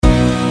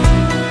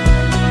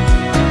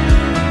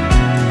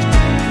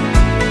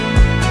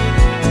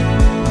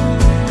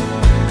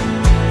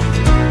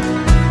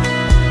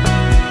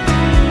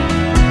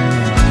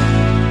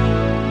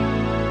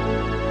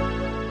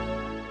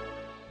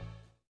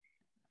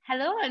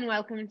Hello and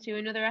welcome to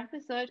another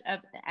episode of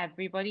the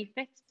Everybody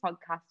Fits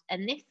podcast.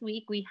 And this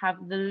week we have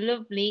the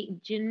lovely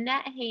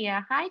Jeanette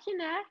here. Hi,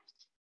 Jeanette.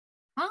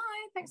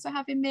 Hi, thanks for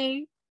having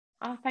me.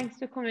 Oh, thanks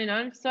for coming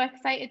on. I'm so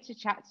excited to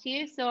chat to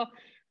you. So,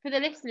 for the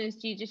listeners,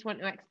 do you just want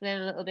to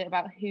explain a little bit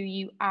about who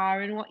you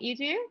are and what you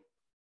do?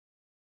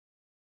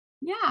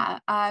 Yeah,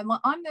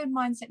 well, I'm the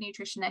mindset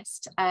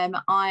nutritionist.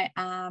 I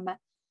am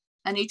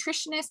a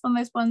nutritionist, one of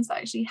those ones that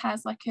actually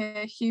has like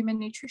a human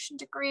nutrition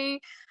degree.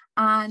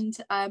 And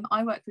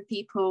I work with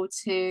people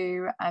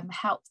to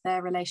help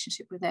their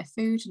relationship with their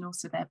food and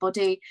also their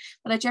body.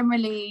 But I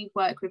generally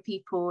work with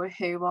people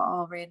who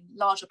are in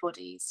larger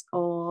bodies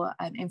or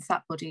in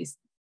fat bodies,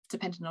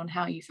 depending on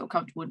how you feel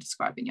comfortable in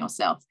describing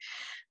yourself.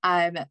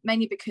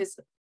 Mainly because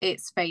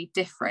it's very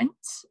different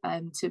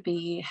to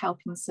be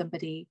helping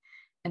somebody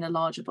in a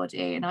larger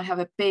body. And I have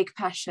a big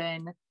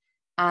passion,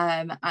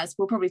 as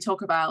we'll probably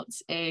talk about,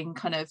 in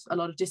kind of a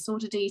lot of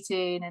disordered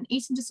eating and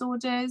eating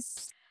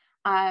disorders,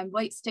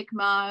 weight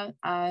stigma,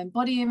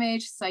 body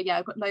image. So yeah,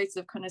 I've got loads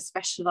of kind of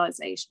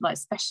specialization, like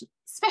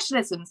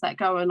specialisms that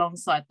go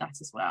alongside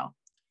that as well.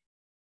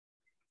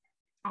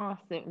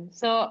 Awesome.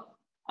 So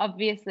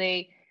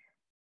obviously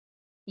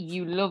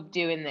you love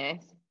doing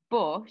this,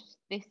 but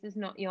this is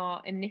not your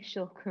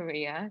initial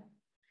career.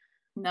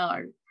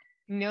 No.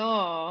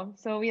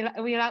 So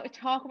are we allowed to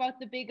talk about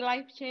the big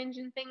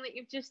life-changing thing that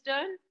you've just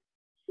done?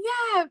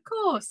 Yeah, of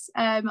course.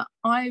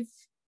 I've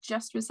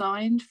just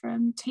resigned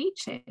from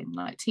teaching.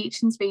 Like,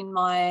 teaching's been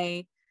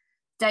my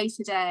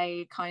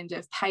day-to-day kind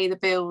of pay the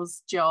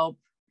bills job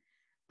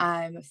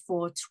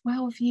for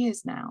 12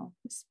 years now.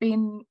 It's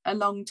been a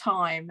long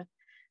time,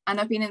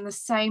 and I've been in the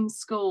same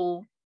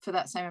school for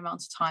that same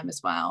amount of time as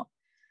well.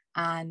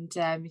 And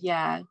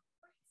yeah,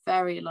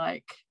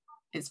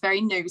 it's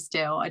very new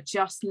still. I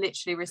just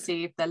literally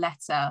received the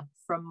letter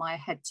from my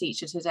head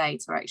teacher today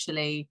to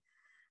actually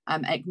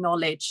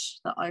acknowledge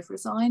that I've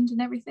resigned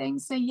and everything.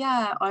 So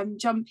yeah, I'm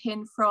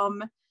jumping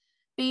from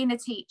being a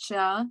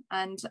teacher,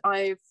 and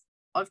I've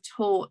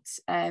taught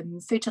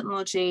food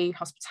technology,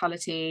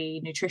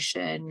 hospitality,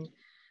 nutrition,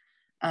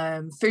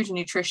 food and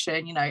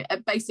nutrition,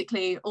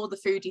 basically all the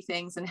foodie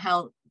things, and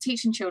how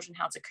teaching children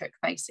how to cook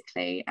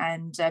basically,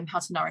 and how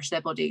to nourish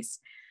their bodies.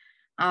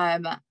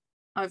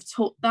 I've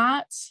taught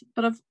that,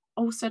 but I've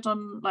also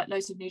done like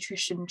loads of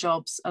nutrition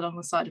jobs along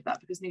the side of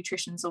that, because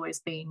nutrition's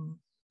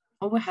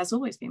has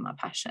always been my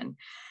passion,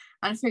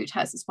 and food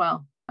has as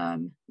well.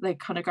 They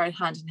kind of go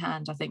hand in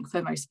hand, I think,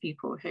 for most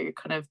people who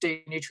kind of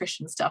do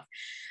nutrition stuff.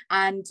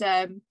 And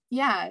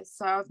yeah,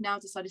 so I've now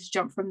decided to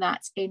jump from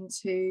that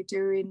into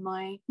doing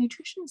my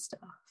nutrition stuff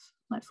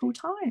like full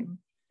time.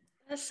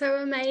 That's so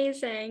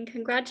amazing.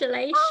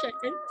 Congratulations.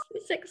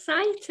 It's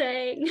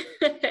exciting.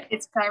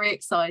 It's very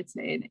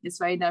exciting. It's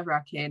very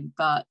nerve-wracking,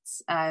 but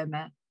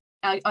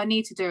I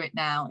need to do it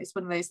now. It's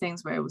one of those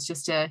things where it was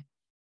just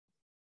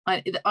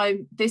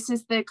this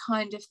is the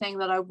kind of thing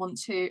that I want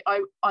to.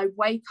 I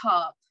wake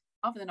up,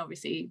 other than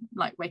obviously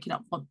like waking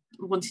up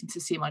wanting to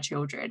see my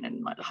children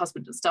and my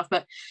husband and stuff,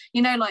 but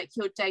like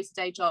your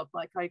day-to-day job,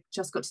 like I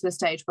just got to the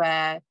stage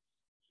where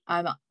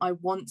I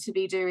want to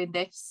be doing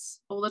this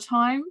all the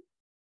time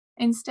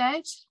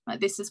instead. Like,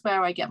 this is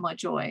where I get my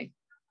joy.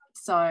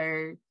 So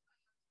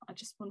I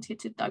just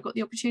I got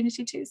the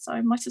opportunity to, so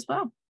I might as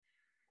well.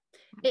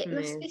 It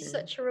must be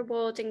such a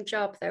rewarding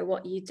job though,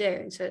 what you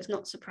do, so it's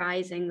not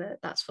surprising that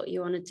that's what you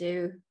want to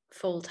do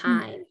full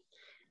time.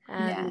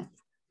 Yeah.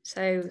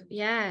 So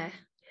yeah,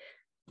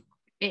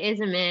 it is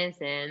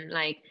amazing.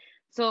 Like,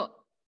 so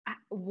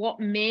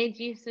what made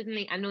you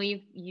suddenly, I know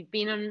you've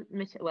been on,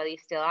 well, you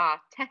still are,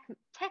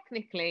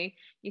 technically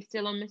you're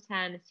still on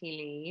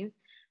maternity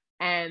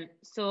leave,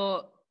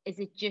 so is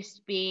it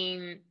just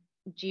been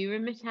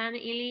during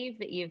maternity leave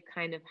that you've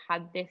kind of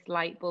had this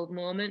light bulb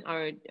moment,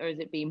 or has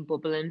it been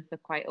bubbling for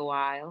quite a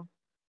while?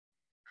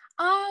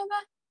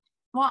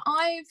 Well,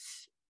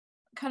 I've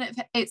kind of,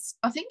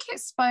 I think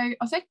it's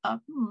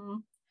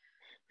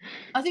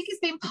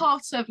been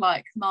part of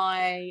like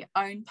my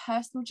own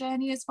personal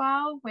journey as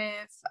well,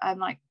 with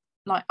like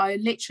I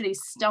literally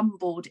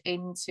stumbled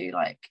into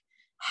like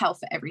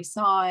health at every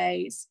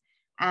size,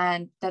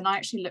 and then I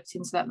actually looked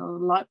into that and the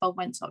light bulb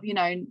went up,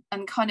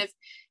 and kind of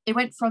it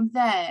went from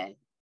there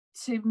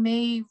to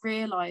me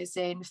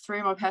realizing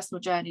through my personal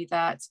journey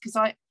that, because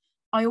I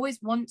always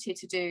wanted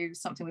to do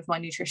something with my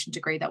nutrition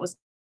degree that was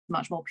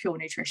much more pure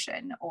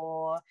nutrition,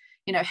 or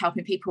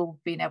helping people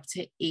being able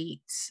to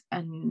eat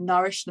and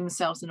nourish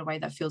themselves in a way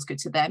that feels good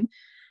to them,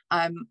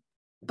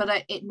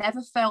 but it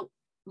never felt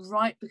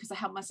right, because I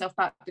held myself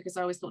back, because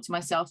I always thought to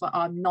myself,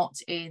 I'm not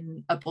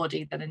in a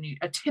body that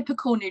a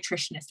typical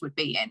nutritionist would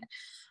be in.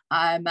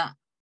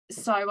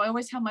 So I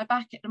always held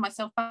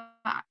myself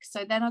back.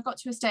 So then I got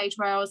to a stage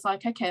where I was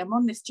like, okay, I'm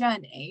on this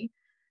journey.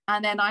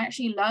 And then I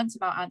actually learned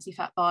about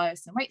anti-fat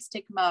bias and weight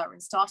stigma,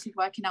 and started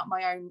working out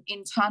my own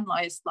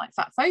internalized like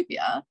fat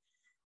phobia.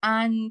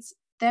 And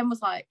then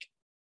was like,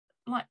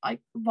 why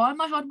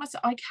am I hard on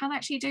myself? I can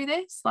actually do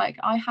this. Like,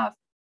 I have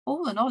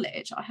all the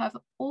knowledge, I have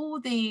all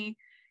the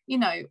you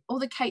know, all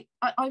the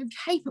I'm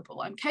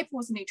capable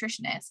as a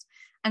nutritionist,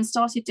 and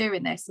started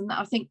doing this. And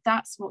I think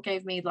that's what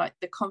gave me like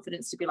the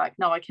confidence to be like,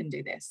 no, I can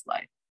do this.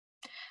 Like,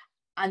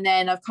 and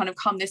then I've kind of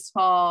come this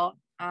far,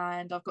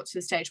 and I've got to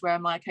the stage where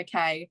I'm like,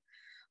 okay,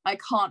 I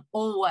can't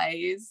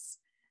always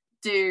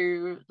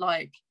do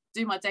my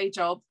day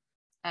job,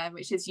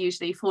 which is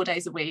usually 4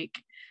 days a week,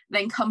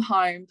 then come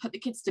home, put the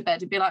kids to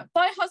bed and be like,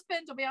 bye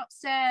husband, I'll be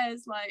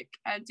upstairs, like,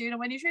 and doing all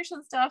my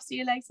nutrition stuff, see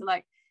you later.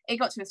 Like, it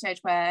got to a stage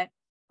where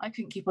I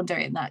couldn't keep on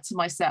doing that to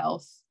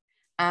myself.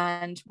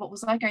 And what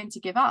was I going to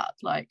give up?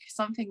 Like,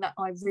 something that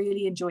I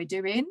really enjoy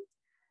doing,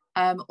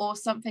 or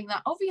something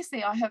that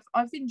obviously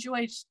I've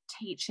enjoyed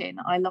teaching.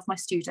 I love my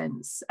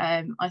students.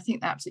 I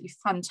think they're absolutely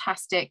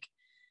fantastic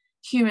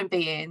human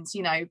beings,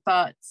 you know,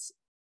 but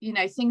you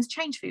know, things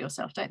change for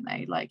yourself, don't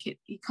they? Like,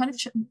 you kind of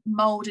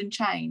mold and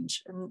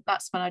change. And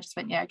that's when I just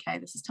went, yeah, okay,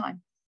 this is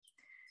time.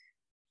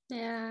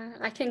 Yeah,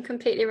 I can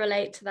completely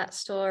relate to that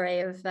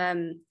story of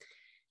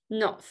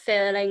not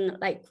feeling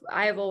like,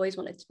 I've always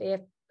wanted to be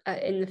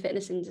in the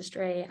fitness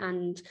industry,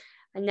 and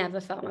I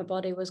never felt my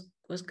body was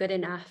good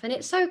enough. And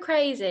it's so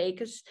crazy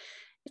because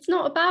it's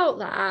not about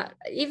that,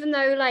 even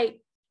though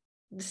like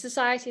the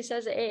society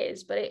says it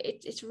is, but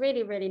it's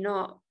really, really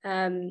not.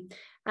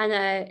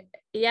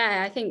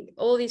 Yeah, I think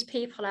all these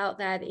people out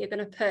there that you're going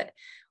to put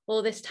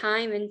all this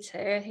time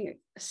into, I think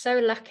are so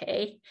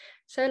lucky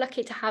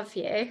to have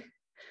you.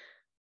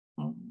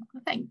 Oh,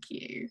 thank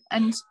you.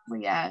 And well,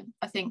 yeah,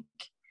 I think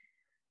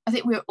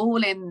we're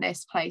all in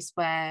this place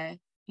where,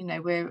 you know,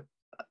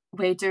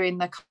 we're doing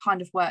the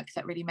kind of work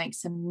that really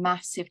makes a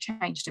massive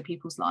change to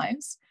people's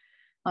lives.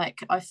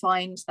 Like, I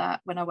find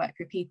that when I work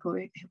with people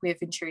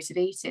with intuitive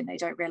eating, they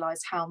don't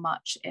realize how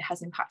much it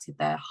has impacted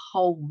their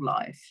whole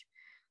life.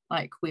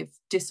 Like, with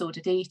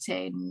disordered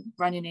eating,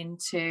 running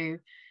into,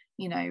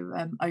 you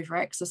know, over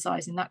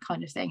exercising, that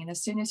kind of thing. And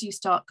as soon as you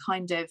start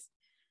kind of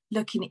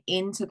looking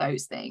into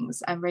those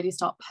things and really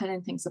start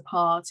pulling things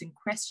apart and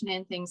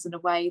questioning things in a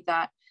way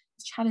that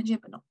is challenging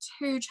but not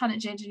too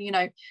challenging, and, you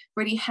know,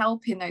 really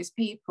helping those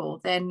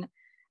people, then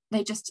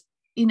they just,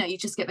 you know, you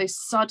just get those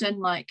sudden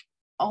like,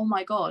 oh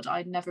my God,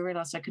 I never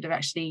realized I could have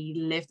actually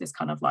lived this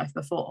kind of life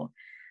before.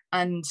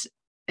 And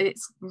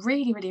it's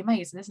really, really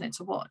amazing, isn't it,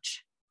 to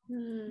watch?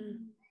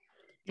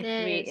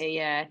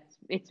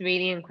 It's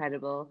really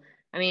incredible.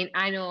 I mean,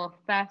 I know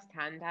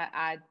firsthand,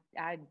 I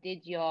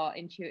did your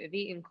intuitive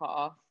eating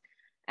course,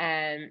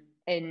 and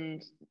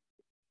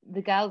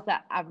the girls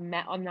that I've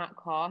met on that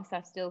course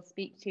I still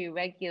speak to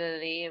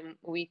regularly, and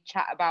we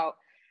chat about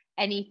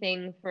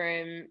anything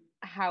from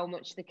how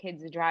much the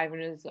kids are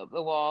driving us up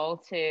the wall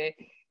to,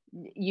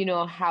 you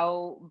know,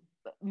 how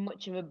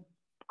much of a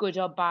good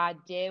or bad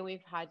day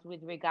we've had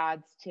with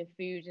regards to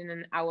food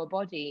and our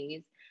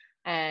bodies.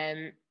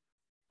 And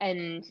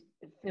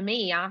for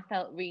me, I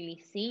felt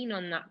really seen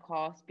on that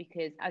course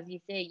because, as you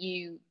say,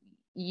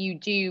 you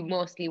do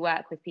mostly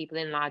work with people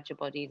in larger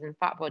bodies and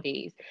fat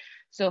bodies.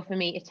 So for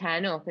me to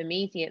turn up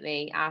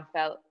immediately, I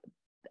felt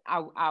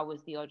I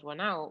was the odd one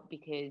out,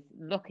 because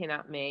looking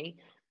at me,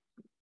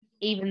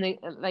 even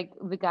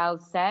the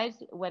girls said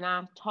when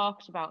I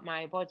talked about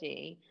my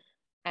body,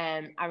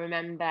 I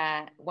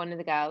remember one of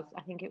the girls,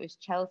 I think it was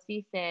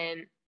Chelsea,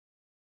 saying,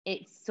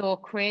 it's so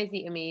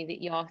crazy to me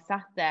that you're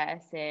sat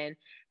there saying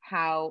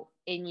how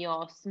in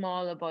your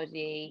smaller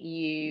body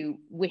you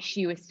wish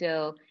you were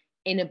still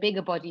in a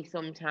bigger body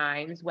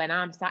sometimes, when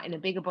I'm sat in a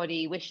bigger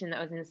body wishing that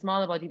I was in a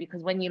smaller body,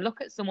 because when you look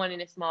at someone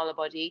in a smaller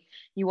body,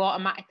 you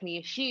automatically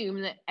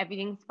assume that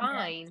everything's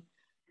fine. Yeah.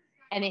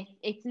 And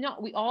it's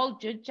not. We all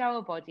judge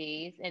our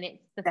bodies, and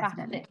it's the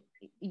Definitely. Fact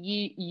that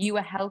you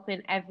are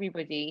helping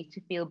everybody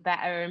to feel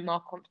better and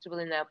more comfortable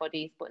in their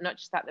bodies, but not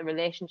just that, the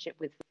relationship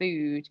with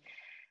food,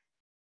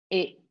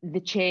 the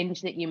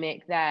change that you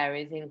make there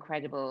is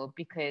incredible,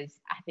 because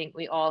I think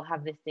we all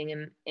have this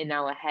thing in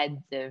our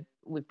heads of,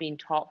 we've been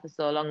taught for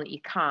so long that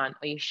you can't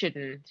or you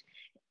shouldn't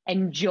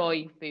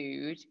enjoy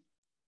food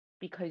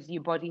because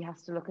your body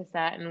has to look a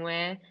certain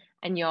way,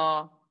 and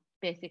you're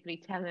basically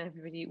telling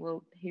everybody,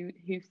 well, who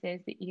says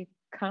that you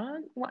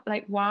can't? What,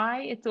 like,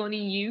 why? It's only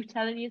you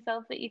telling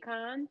yourself that you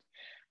can't.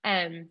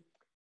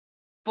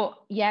 But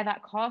yeah,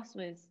 that course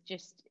was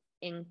just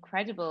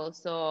incredible.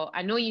 So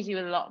I know you do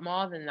a lot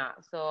more than that.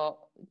 So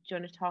do you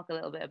want to talk a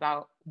little bit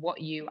about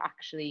what you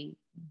actually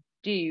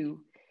do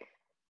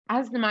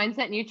as the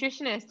mindset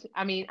nutritionist?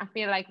 I mean, I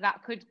feel like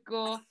that could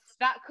go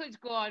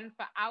on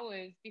for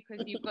hours,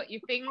 because you've got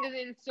your fingers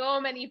in so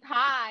many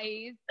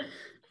pies. Oh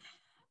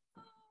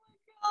my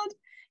God.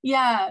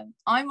 Yeah,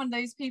 I'm one of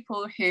those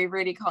people who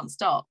really can't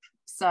stop.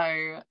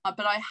 So,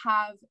 but I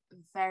have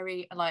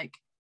very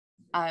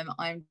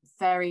I'm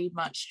very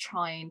much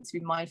trying to be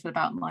mindful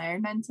about my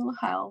own mental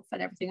health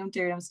and everything I'm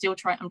doing.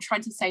 I'm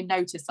trying to say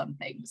no to some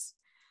things,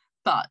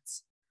 but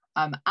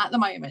at the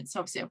moment,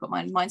 so obviously I've got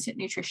my mindset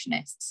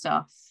nutritionist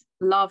stuff,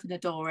 love and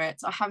adore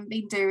it. I haven't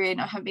been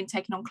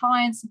taking on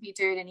clients and be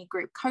doing any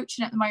group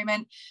coaching at the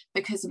moment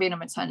because of being on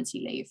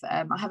maternity leave.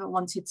 I haven't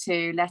wanted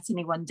to let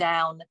anyone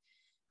down,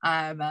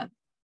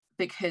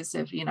 because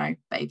of, you know,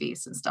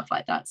 babies and stuff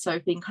like that. So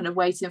I've been kind of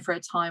waiting for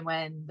a time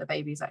when the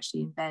baby's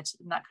actually in bed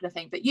and that kind of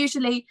thing. But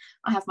usually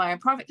I have my own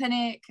private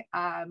clinic.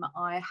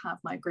 I have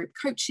my group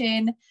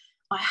coaching.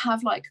 I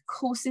have like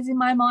courses in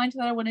my mind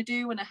that I want to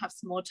do when I have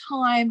some more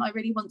time. I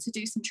really want to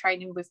do some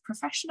training with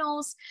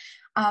professionals.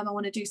 I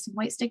want to do some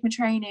weight stigma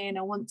training.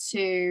 I want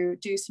to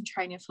do some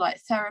training for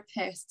like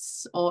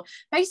therapists, or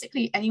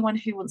basically anyone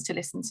who wants to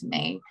listen to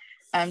me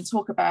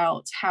talk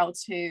about how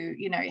to,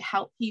 you know,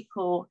 help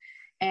people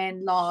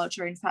in large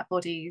or in fat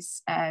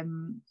bodies,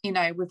 you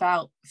know,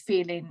 without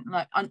feeling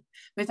like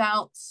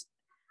without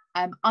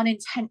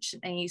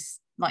unintentionally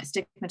like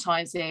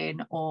stigmatizing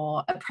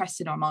or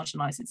oppressing or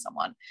marginalizing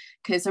someone,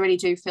 because I really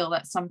do feel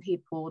that some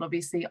people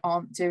obviously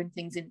aren't doing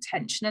things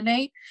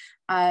intentionally,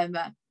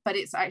 but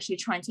it's actually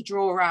trying to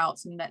draw out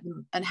and let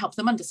them and help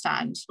them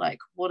understand like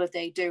what are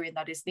they doing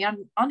that is the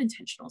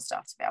unintentional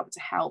stuff, to be able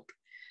to help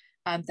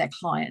their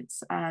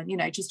clients, and you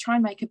know, just try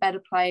and make a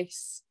better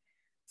place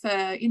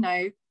for, you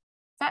know,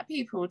 fat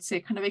people to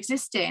kind of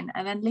exist in.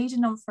 And then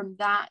leading on from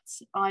that,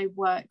 I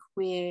work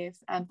with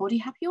Body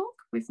Happy Org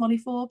with Molly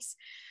Forbes.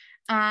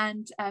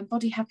 And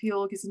Body Happy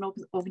Org is an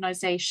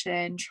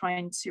organisation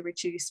trying to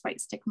reduce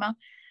weight stigma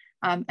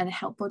and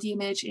help body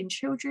image in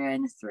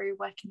children through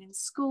working in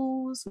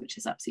schools, which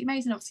is absolutely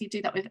amazing. Obviously, you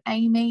do that with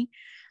Amy.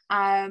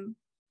 And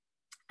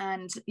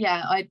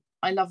yeah,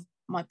 I love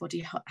my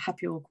Body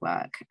Happy Org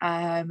work.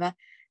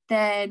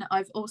 Then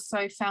I've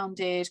also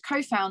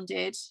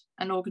co-founded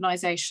an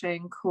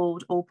organisation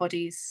called All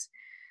Bodies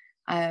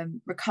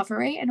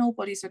Recovery, and All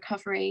Bodies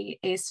Recovery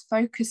is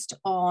focused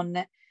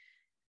on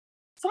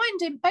trying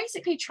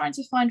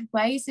to find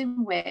ways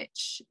in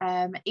which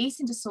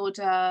eating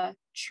disorder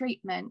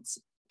treatment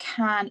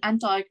and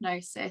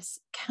diagnosis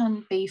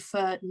can be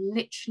for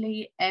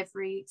literally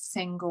every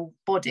single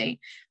body,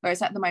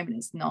 whereas at the moment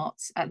it's not.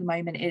 At the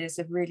moment it is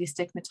a really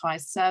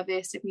stigmatized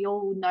service. We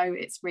all know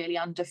it's really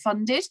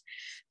underfunded,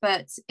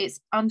 but it's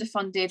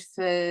underfunded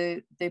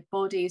for the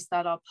bodies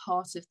that are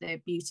part of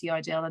the beauty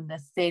ideal and the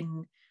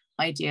thin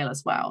ideal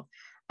as well.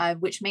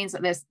 Which means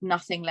that there's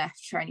nothing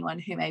left for anyone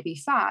who may be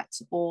fat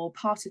or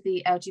part of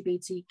the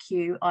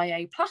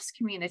LGBTQIA+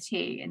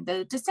 community and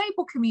the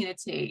disabled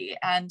community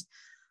and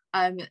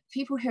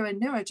people who are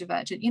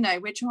neurodivergent. You know,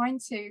 we're trying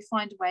to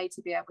find a way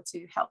to be able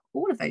to help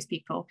all of those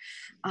people.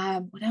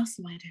 What else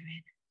am I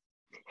doing?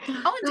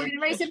 Oh, I'm doing an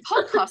amazing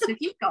podcast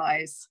with you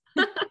guys.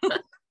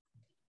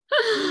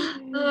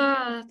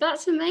 Oh,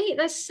 that's amazing.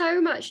 There's so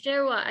much. Do you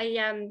know what?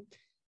 I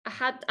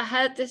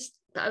heard this.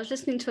 I was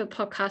listening to a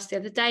podcast the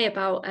other day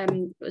about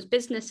it was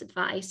business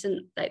advice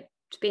and like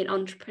to be an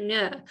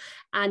entrepreneur,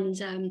 and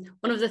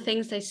one of the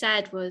things they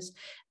said was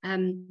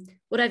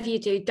whatever you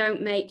do,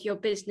 don't make your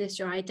business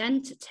your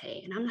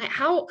identity. And I'm like,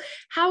 how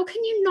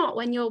can you not,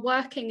 when you're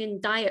working in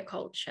diet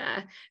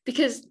culture,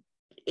 because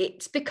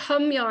it's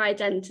become your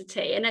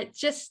identity. And I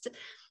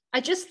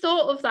just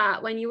thought of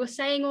that when you were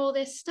saying all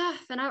this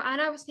stuff, and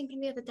I was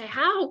thinking the other day,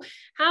 how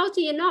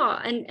do you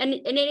not? And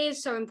it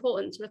is so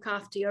important to look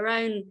after your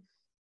own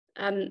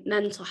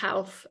mental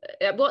health.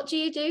 What do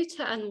you do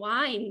to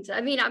unwind?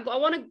 I mean, I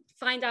want to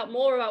find out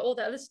more about all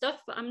the other stuff,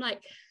 but I'm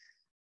like,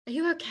 are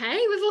you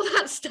okay with all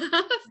that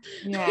stuff?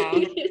 Yeah.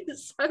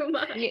 It's so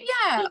much.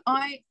 Yeah,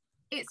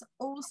 it's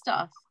all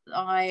stuff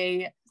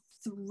I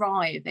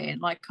thrive in.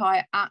 Like,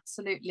 I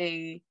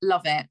absolutely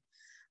love it.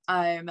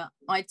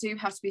 I do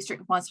have to be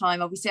strict with my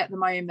time. Obviously, at the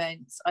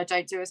moment, I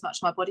don't do as much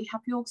of my Body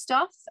Happy Org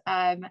stuff,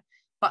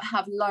 but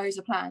have loads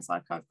of plans.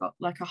 Like, I've got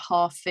like a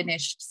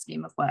half-finished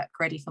scheme of work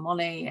ready for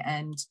Molly,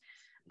 and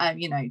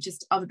you know,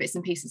 just other bits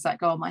and pieces that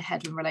go on my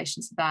head in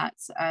relation to that.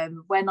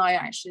 When I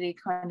actually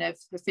kind of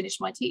have finished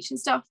my teaching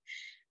stuff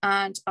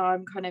and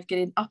I'm kind of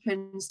getting up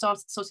and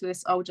started sort of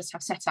this, I'll just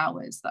have set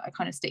hours that I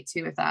kind of stick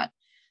to with that.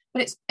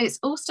 But it's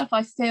all stuff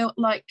I feel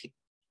like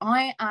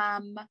I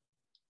am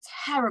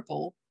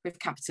terrible with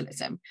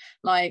capitalism.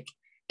 Like,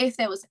 if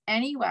there was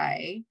any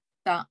way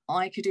that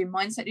I could do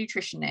mindset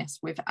nutritionist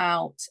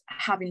without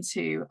having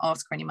to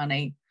ask for any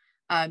money,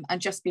 and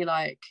just be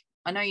like,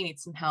 I know you need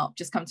some help,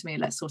 just come to me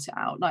and let's sort it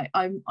out. Like,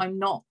 I'm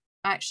not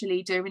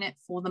actually doing it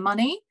for the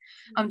money.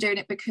 I'm doing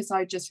it because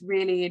I just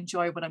really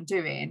enjoy what I'm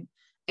doing.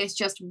 It's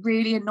just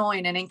really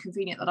annoying and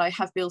inconvenient that I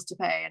have bills to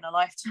pay and a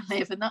life to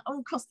live, and that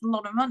all costs a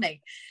lot of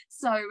money.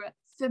 So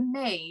for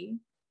me,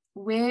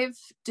 with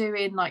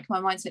doing like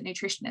my mindset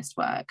nutritionist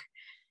work,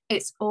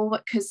 it's all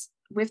because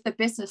with the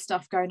business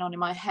stuff going on in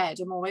my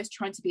head, I'm always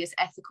trying to be as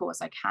ethical as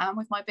I can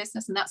with my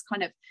business, and that's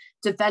kind of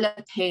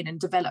developing and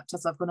developed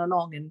as I've gone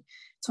along, and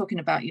talking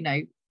about, you know,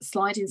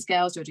 sliding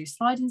scales. Do I do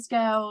sliding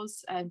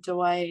scales, and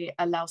do I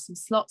allow some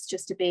slots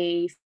just to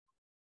be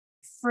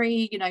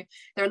free? You know,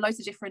 there are loads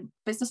of different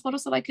business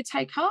models that I could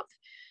take up,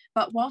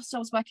 but whilst I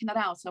was working that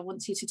out, I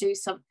wanted to do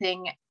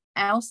something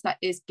else that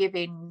is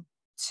giving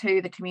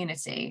to the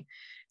community.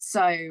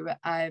 So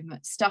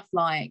stuff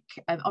like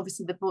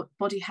obviously the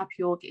Body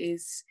Happy Org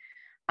is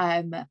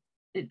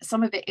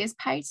some of it is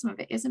paid, some of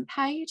it isn't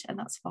paid, and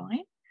that's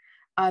fine.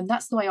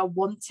 That's the way I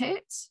want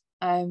it.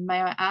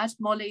 may I add.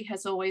 Molly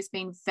has always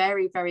been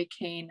very, very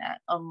keen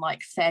on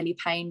like fairly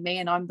paying me,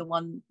 and I'm the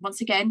one,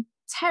 once again,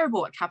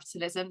 terrible at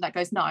capitalism, that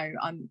goes, no,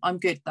 I'm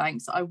good,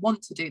 thanks, I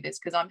want to do this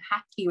because I'm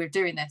happy with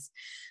doing this.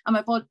 And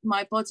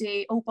my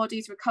body, all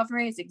bodies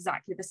recovery is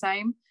exactly the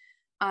same.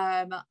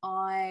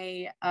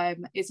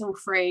 It's all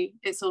free,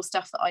 it's all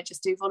stuff that I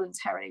just do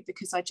voluntarily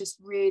because I just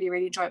really,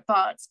 really enjoy it.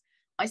 But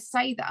I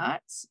say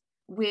that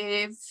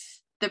with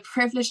the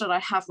privilege that I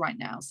have right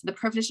now. So the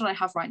privilege that I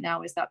have right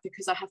now is that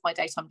because I have my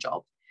daytime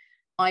job,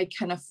 I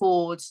can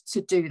afford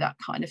to do that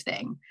kind of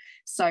thing.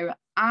 So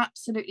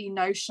absolutely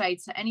no shade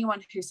to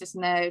anyone who's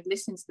sitting there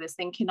listening to this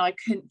thinking I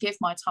couldn't give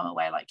my time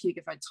away like you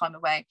give your time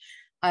away.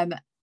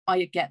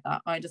 I get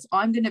that.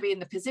 I'm going to be in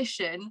the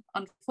position,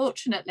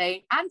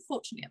 unfortunately and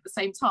fortunately at the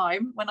same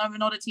time, when I'm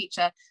not a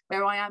teacher,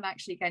 where I am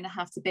actually going to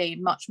have to be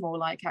much more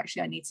like,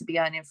 actually I need to be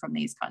earning from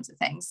these kinds of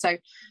things. So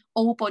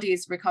all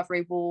bodies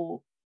recovery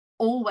will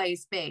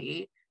always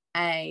be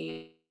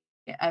a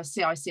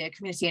CIC, a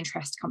community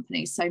interest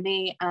company. So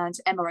me and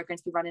Emma are going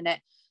to be running it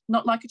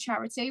not like a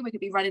charity. We're going to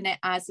be running it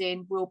as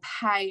in we'll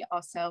pay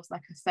ourselves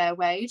like a fair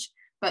wage,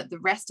 but the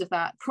rest of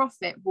that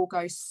profit will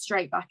go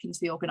straight back into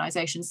the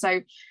organisation.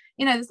 So,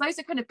 you know, there's loads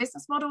of kind of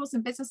business models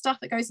and business stuff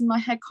that goes in my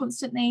head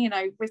constantly, you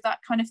know, with that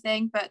kind of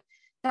thing. But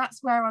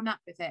that's where I'm at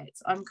with it.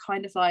 I'm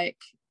kind of like,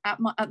 at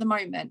the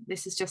moment,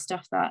 this is just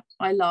stuff that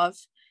I love,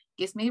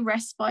 gives me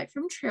respite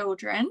from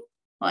children.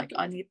 Like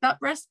I need that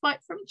respite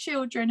from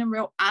children and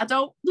real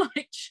adult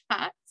like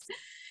chats.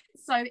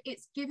 So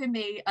it's given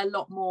me a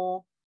lot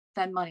more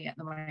than money at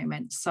the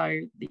moment. So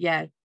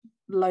yeah,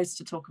 loads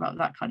to talk about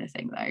that kind of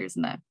thing though,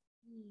 isn't there?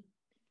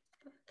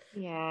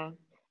 Yeah.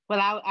 Well,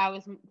 I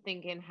was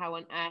thinking, how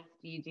on earth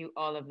do you do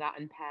all of that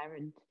and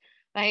parent?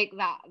 Like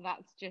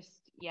that's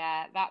just,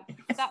 yeah,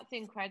 that's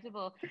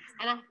incredible.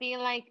 And I feel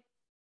like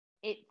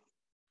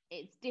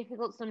it's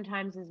difficult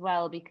sometimes as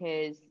well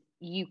because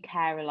you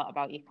care a lot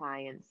about your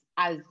clients,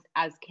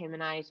 as Kim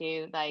and I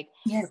do. Like,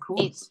 yeah, of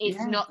course.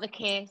 It's not the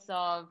case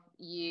of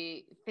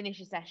you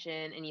finish a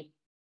session and you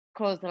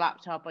close the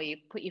laptop or you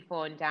put your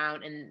phone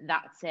down and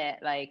that's it.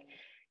 Like,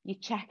 you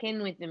check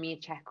in with them, you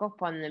check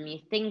up on them, you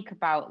think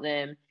about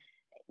them,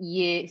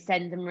 you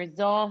send them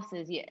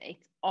resources.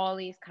 It's all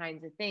these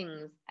kinds of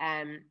things.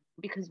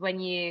 Because when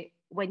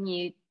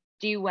you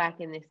do work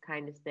in this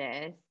kind of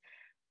space,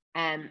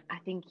 I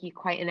think you're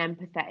quite an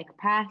empathetic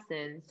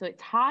person, so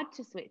it's hard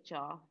to switch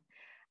off,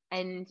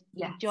 and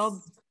your job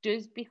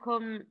does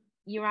become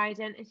your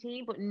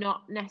identity, but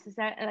not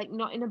necessarily, like,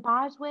 not in a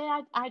bad way.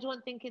 I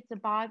don't think it's a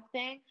bad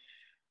thing.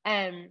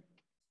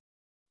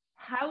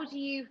 How do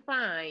you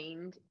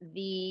find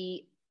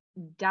the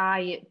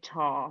diet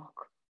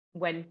talk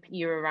when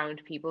you're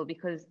around people?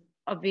 Because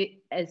of it,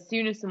 as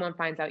soon as someone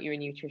finds out you're a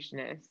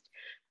nutritionist,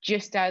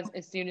 just as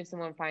soon as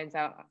someone finds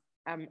out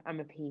I'm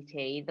a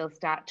PT, they'll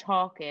start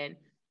talking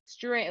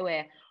straight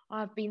away. Oh,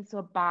 I've been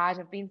so bad,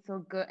 I've been so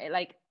good.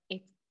 Like,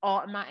 it's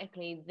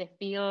automatically they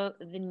feel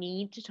the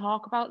need to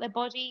talk about their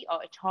body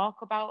or to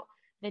talk about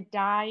the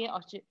diet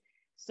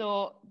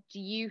so do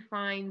you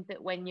find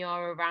that when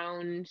you're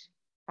around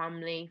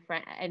family, for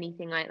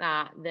anything like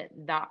that,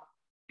 that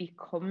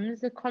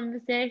becomes a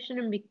conversation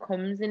and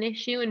becomes an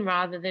issue, and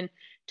rather than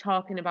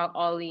talking about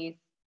all these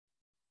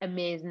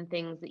amazing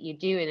things that you're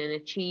doing and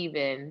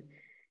achieving,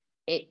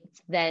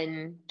 it's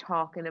then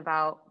talking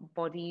about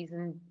bodies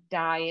and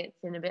diets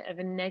in a bit of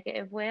a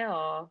negative way?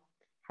 Or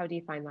how do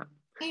you find that?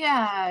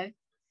 Yeah,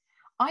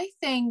 I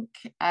think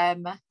at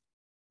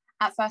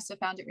first I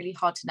found it really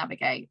hard to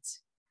navigate.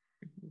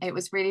 It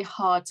was really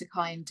hard to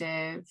kind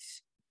of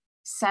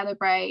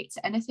celebrate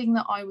anything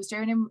that I was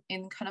doing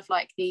in kind of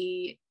like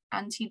the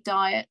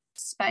anti-diet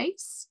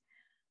space,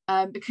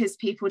 because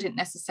people didn't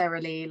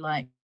necessarily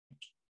like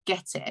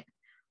get it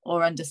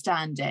or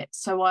understand it.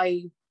 So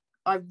I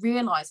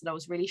realized that I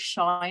was really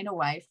shying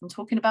away from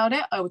talking about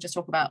it. I would just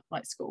talk about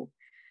like school,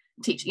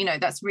 teach, you know,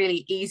 that's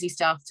really easy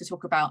stuff to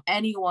talk about.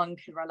 Anyone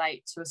can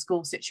relate to a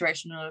school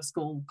situation or a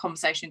school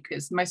conversation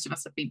because most of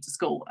us have been to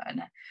school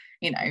and,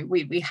 you know,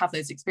 we have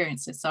those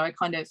experiences. So I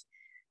kind of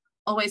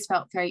always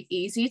felt very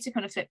easy to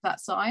kind of flip that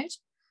side.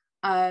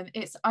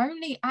 It's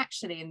only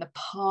actually in the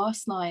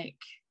past, like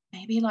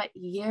maybe like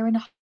year and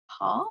a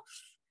half,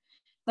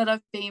 that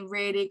I've been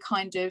really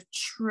kind of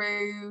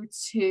true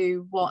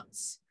to what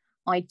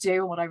I do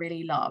and what I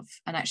really love,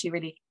 and actually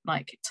really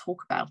like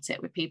talk about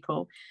it with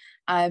people.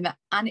 And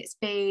it's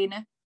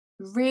been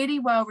really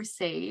well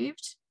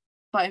received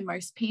by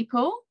most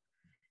people.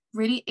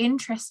 Really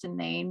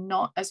interestingly,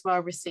 not as well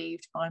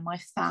received by my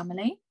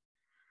family,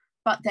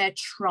 but they're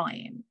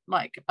trying.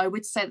 Like, I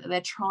would say that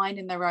they're trying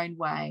in their own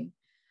way.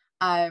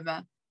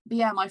 But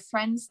yeah, my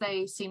friends,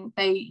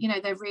 you know,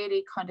 they're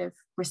really kind of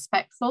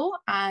respectful,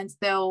 and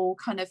they'll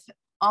kind of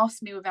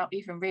ask me without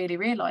even really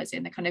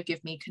realizing. They kind of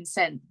give me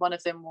consent. One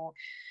of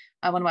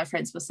my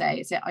friends will say,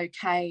 is it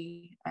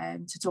okay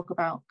to talk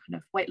about kind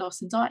of weight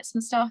loss and diets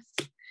and stuff?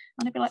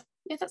 And I'd be like,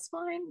 yeah, that's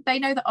fine. They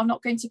know that I'm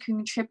not going to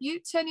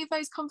contribute to any of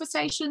those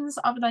conversations,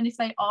 other than if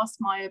they ask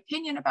my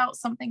opinion about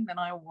something, then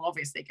I will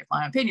obviously give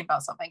my opinion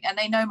about something, and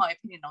they know my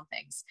opinion on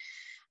things.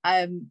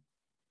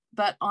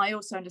 But I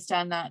also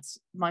understand that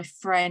my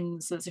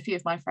friends, there's a few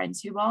of my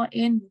friends who are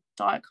in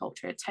diet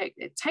culture.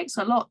 It takes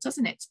a lot,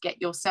 doesn't it, to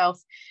get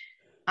yourself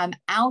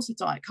out of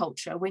diet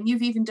culture when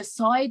you've even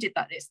decided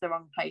that it's the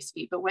wrong place for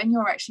you. But when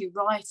you're actually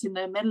right in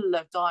the middle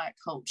of diet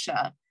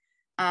culture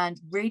and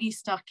really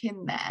stuck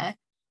in there,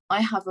 I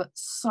have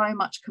so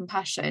much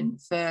compassion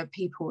for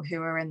people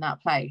who are in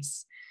that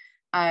place.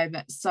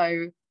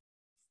 So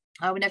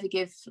I would never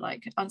give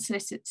like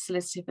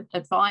unsolicited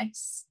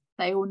advice.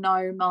 They all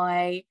know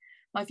my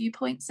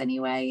viewpoints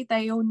anyway.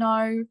 They all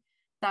know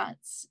that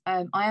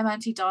I am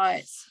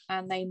anti-diet,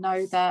 and they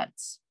know that,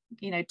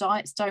 you know,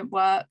 diets don't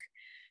work,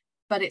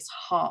 but it's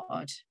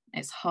hard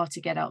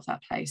to get out of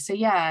that place. So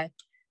yeah,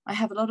 I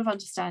have a lot of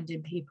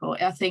understanding people.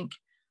 I think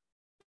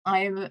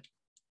I'm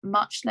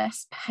much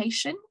less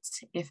patient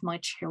if my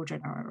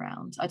children are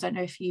around. I don't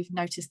know if you've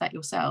noticed that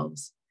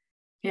yourselves.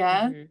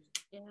 Yeah.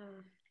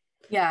 Mm-hmm.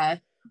 Yeah.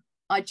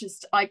 I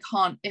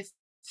can't, if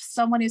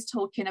someone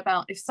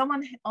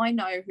I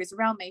know who's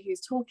around me who's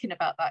talking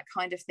about that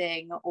kind of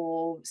thing,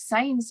 or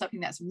saying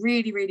something that's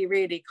really, really,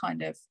 really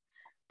kind of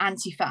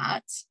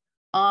anti-fat,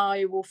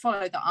 I will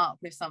follow that up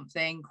with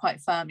something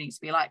quite firmly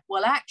to be like,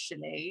 well,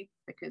 actually,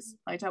 because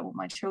I don't want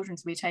my children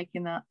to be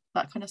taking that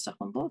kind of stuff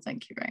on board.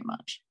 Thank you very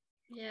much.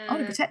 Yeah, I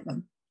want to protect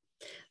them.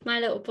 My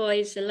little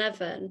boy's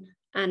 11,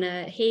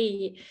 and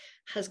he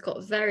has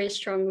got very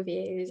strong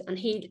views, and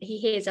he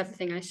hears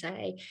everything I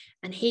say,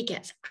 and he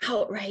gets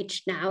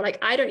outraged now. Like,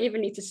 I don't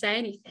even need to say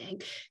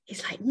anything.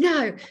 He's like,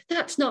 no,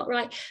 that's not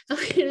right.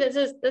 There's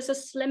a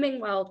Slimming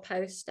World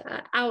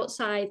poster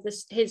outside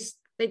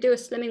they do a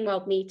Slimming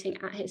World meeting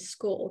at his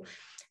school,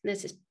 and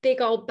there's this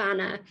big old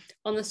banner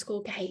on the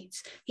school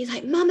gates. He's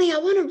like, Mummy, I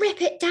want to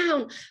rip it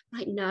down. I'm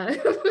like, no.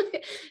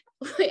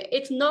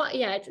 It's not,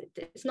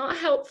 it's not a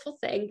helpful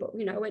thing, but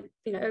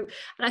and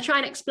I try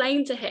and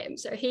explain to him,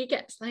 so he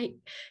gets like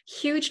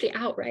hugely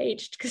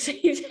outraged because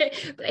he's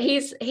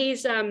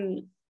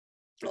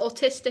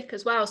autistic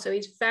as well, so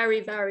he's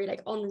very, very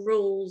like on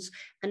rules,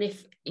 and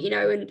if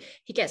and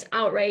he gets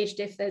outraged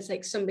if there's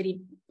like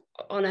somebody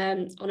on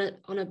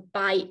a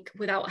bike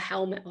without a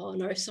helmet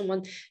on, or if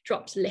someone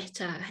drops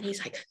litter, and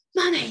he's like,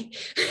 Mummy.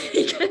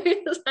 He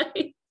goes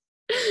like,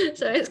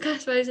 so I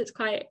suppose it's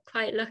quite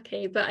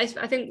lucky, but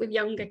I think with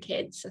younger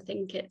kids, I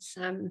think it's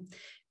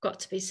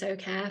got to be so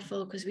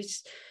careful, because we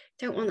just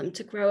don't want them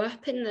to grow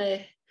up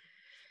in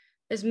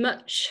as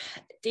much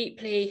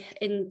deeply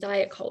in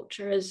diet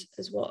culture as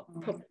what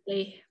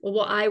probably, or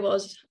what I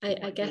was,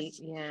 I guess.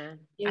 Yeah,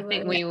 I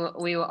think we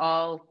were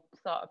all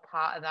sort of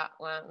part of that,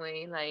 weren't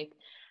we? Like,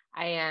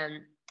 I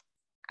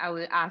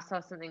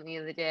saw something the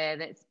other day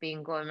that's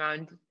been going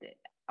around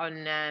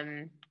on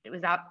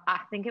I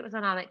think it was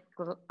on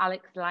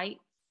Alex Light's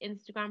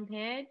Instagram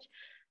page,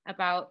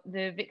 about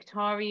the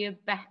Victoria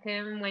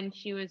Beckham when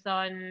she was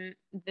on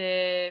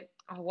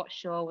what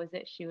show was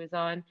it she was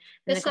on?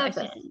 The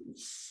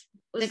Sevens.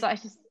 They got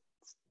her to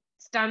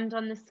stand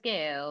on the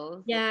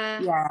scales. Yeah,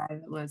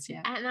 it was,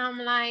 yeah. And I'm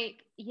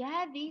like,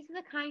 yeah, these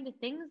are the kind of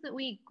things that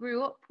we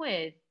grew up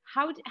with.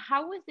 How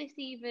was this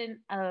even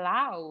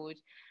allowed?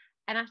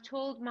 And I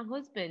told my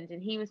husband,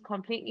 and he was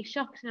completely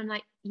shocked. And I'm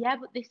like, yeah,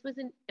 but this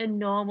wasn't a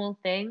normal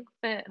thing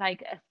for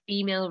like a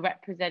female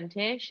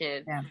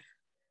representation. Yeah.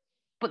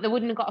 But they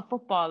wouldn't have got a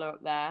footballer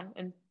up there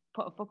and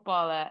put a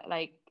footballer,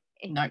 like,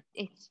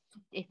 it's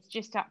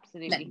just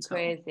absolutely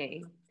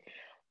crazy.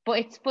 But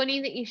it's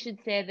funny that you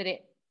should say that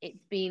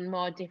it's been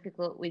more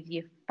difficult with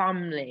your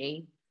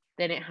family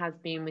than it has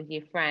been with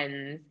your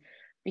friends,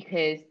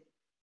 because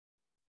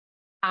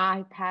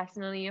I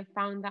personally have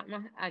found that,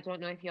 I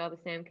don't know if you're the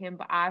same, Kim,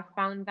 but I've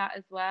found that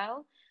as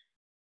well.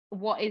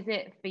 What is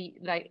it for you?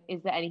 Like,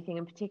 is there anything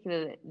in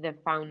particular that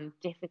they've found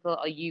difficult,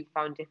 or you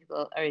found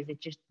difficult, or is it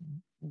just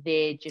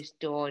they just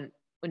don't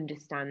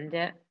understand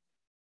it?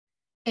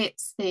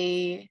 It's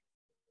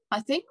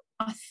I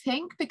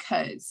think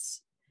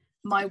because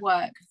my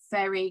work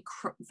very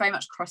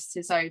much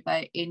crosses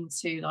over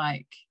into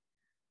like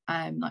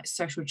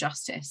social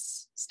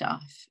justice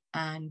stuff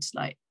and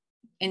like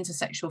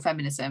intersexual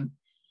feminism,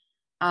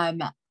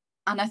 and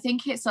I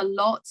think it's a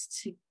lot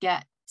to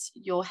get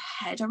your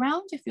head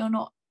around if you're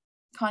not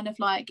kind of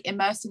like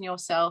immersing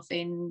yourself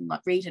in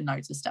like reading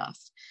loads of stuff.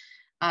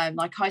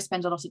 Like, I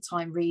spend a lot of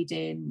time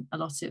reading a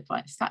lot of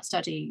like fat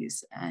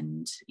studies,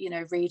 and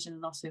reading a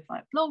lot of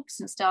like blogs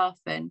and stuff,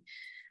 and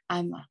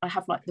I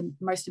have like the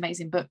most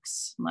amazing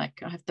books.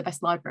 Like, I have the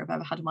best library I've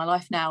ever had in my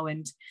life now,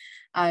 and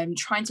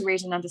trying to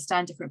read and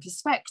understand different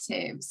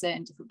perspectives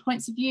and different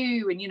points of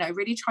view, and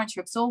really trying to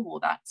absorb all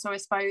that. So I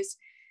suppose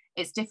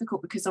it's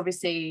difficult because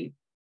obviously,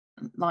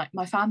 like,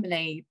 my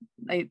family,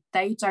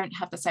 they don't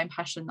have the same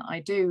passion that I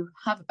do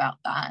have about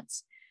that,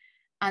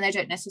 and they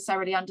don't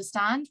necessarily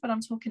understand when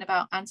I'm talking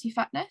about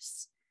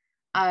anti-fatness,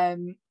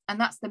 and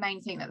that's the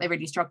main thing that they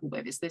really struggle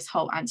with, is this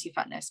whole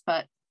anti-fatness.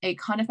 But it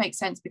kind of makes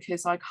sense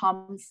because I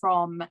come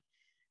from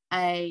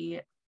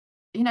a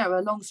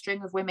long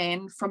string of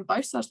women from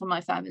both sides of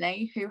my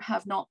family who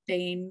have not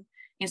been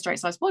in straight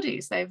sized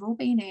bodies. They've all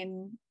been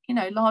in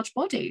large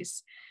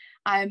bodies,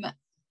 and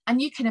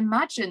and you can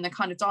imagine the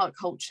kind of diet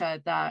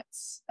culture that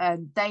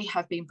they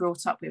have been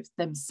brought up with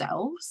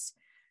themselves.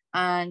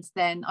 And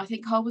then I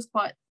think I was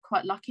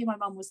quite lucky. My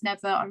mum was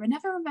never, I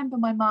never remember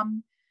my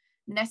mum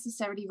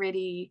necessarily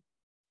really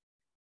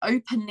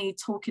openly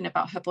talking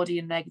about her body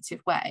in a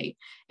negative way.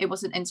 It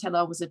wasn't until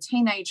I was a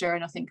teenager,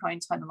 and I think I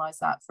internalized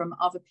that from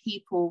other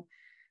people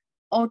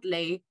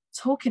oddly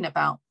talking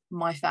about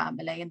my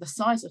family and the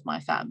size of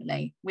my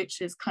family,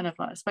 which is kind of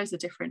like, I suppose,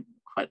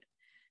 quite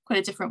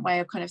a different way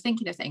of kind of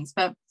thinking of things.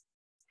 But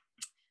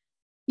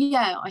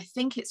yeah, I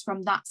think it's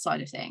from that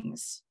side of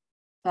things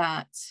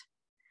that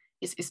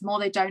it's more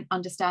they don't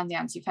understand the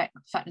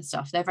anti-fatness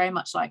stuff. They're very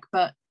much like,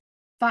 but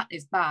fat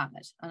is bad.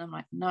 And I'm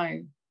like,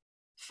 no,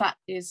 fat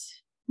is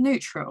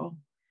neutral.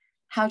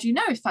 How do you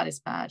know if fat is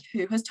bad?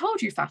 Who has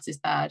told you fat is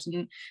bad?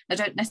 And I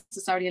don't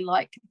necessarily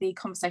like the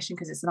conversation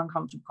because it's an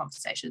uncomfortable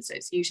conversation. So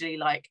it's usually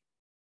like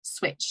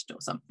switched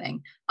or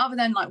something, other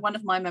than like one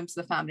of my members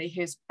of the family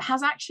who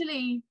has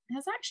actually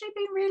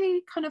been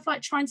really kind of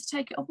like trying to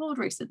take it on board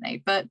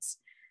recently. But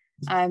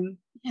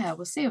yeah,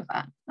 we'll see with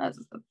that.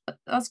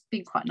 That's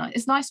been quite nice.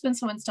 It's nice when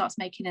someone starts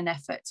making an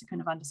effort to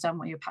kind of understand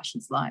what your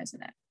passions lie,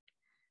 isn't it?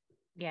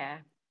 Yeah,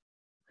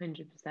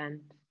 100%.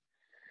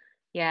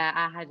 Yeah,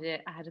 I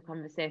had a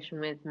conversation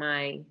with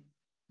my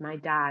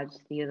dad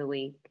the other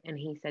week, and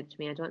he said to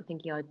me, I don't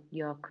think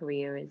your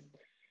career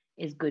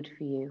is good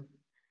for you.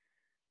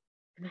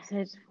 And I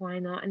said, why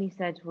not? And he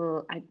said,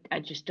 well, I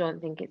just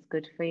don't think it's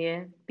good for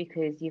you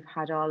because you've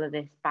had all of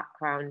this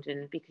background,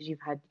 and because you've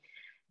had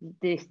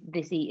this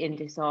eating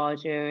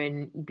disorder,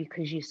 and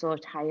because you're so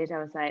tired. I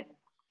was like,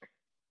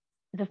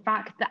 the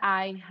fact that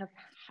I have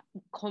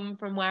come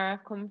from where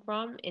I've come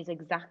from is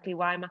exactly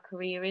why my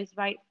career is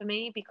right for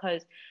me,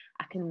 because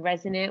I can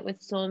resonate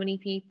with so many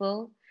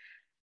people.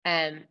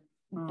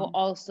 But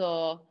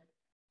also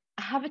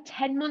I have a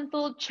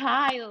 10-month-old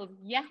child.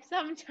 Yes,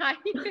 I'm tired.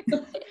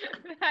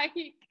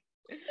 Like,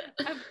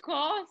 of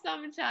course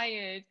I'm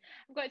tired.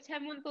 I've got a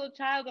 10-month-old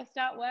child. I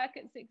start work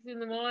at 6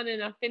 a.m.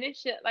 I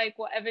finish at like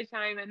whatever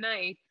time at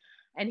night.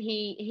 And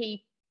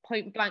he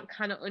point blank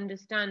cannot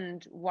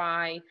understand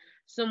why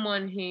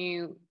someone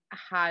who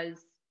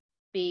has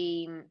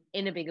been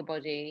in a bigger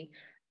body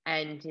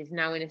and is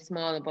now in a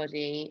smaller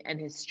body and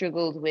has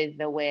struggled with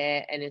their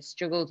weight and has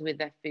struggled with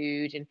their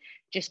food and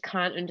just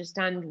can't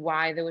understand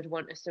why they would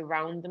want to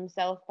surround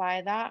themselves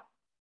by that.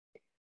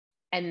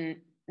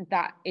 And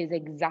that is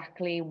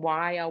exactly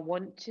why I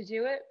want to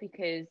do it,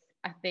 because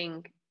I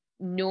think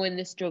knowing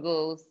the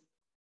struggles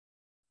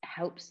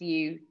helps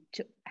you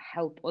to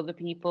help other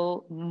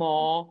people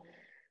more.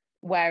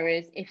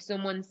 Whereas if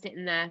someone's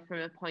sitting there from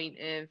a point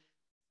of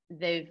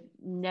they've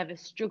never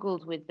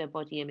struggled with their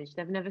body image,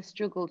 they've never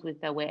struggled with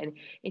their weight, and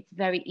it's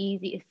very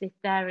easy to sit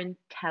there and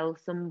tell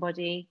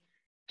somebody,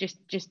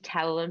 just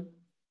tell them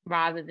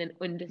rather than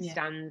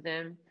understand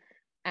them.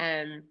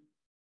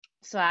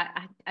 So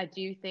I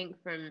do think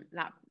from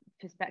that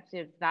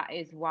perspective, that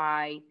is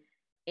why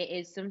it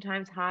is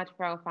sometimes hard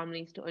for our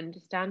families to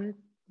understand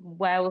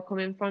where we're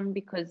coming from,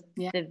 because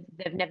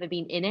they've never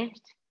been in it.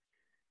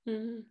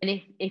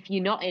 And if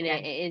you're not in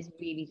it, it is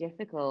really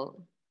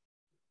difficult.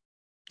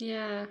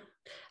 Yeah,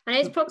 and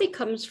it probably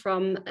comes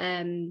from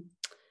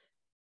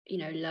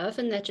love,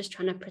 and they're just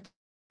trying to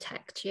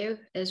protect you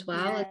as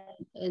well.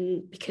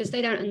 And because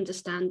they don't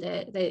understand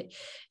it,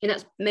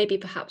 that's maybe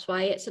perhaps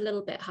why it's a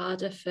little bit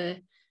harder for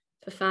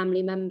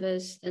family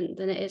members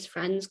than it is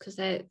friends, because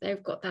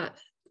they've got that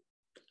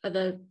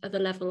other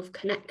level of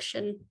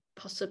connection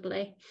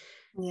possibly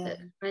that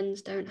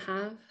friends don't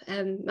have.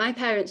 My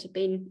parents have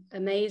been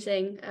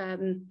amazing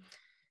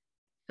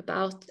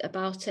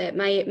about it.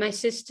 My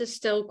sister's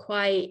still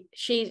quite,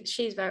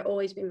 she's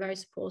always been very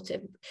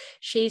supportive.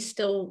 She's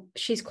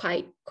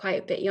quite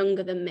a bit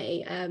younger than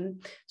me,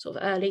 sort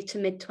of early to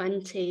mid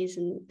 20s,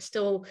 and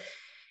still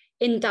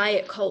in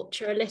diet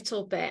culture a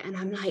little bit. And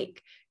I'm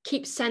like,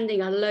 keep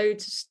sending her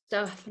loads of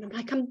stuff, and I'm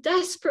like, I'm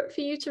desperate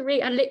for you to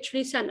read. I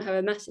literally sent her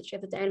a message the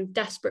other day, and I'm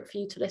desperate for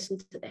you to listen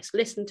to this,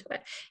 listen to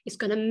it. It's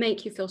going to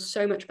make you feel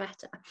so much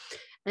better.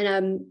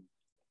 And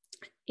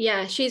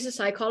she's a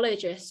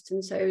psychologist,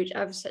 and so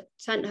I've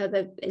sent her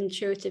the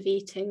intuitive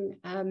eating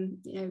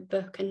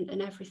book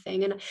and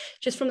everything, and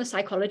just from the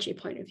psychology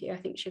point of view, I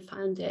think she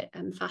found it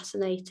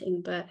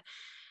fascinating. But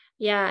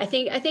yeah, I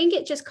think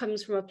it just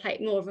comes from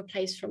more of a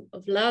place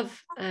of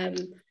love,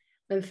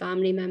 when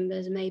family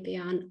members maybe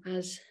aren't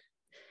as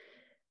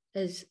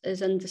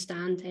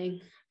understanding,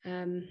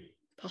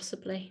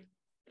 possibly,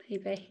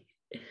 maybe.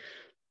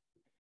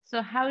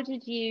 So how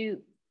did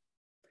you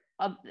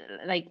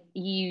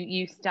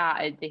you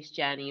started this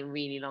journey a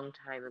really long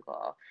time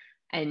ago,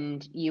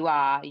 and you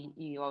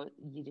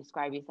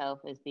describe yourself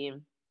as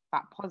being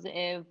fat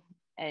positive,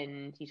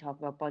 and you talk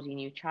about body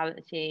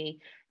neutrality,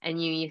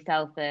 and you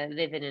yourself are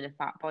living in a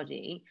fat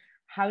body.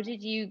 How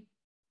did you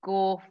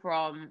go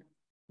from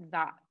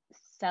that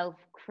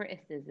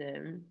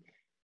self-criticism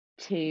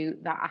to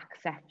that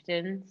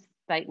acceptance?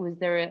 Like, was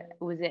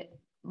it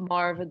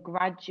more of a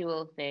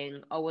gradual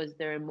thing, or was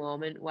there a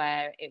moment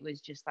where it was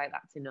just like,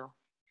 that's enough?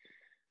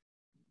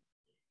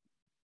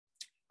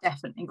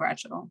 definitely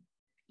gradual.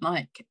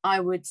 Like, I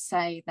would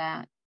say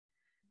that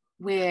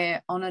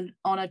we're on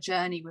a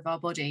journey with our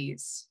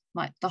bodies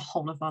like the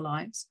whole of our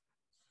lives.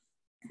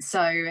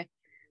 So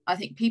I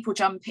think people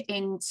jump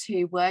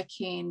into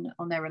working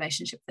on their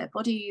relationship with their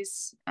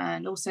bodies,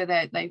 and also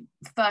they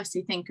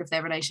firstly think of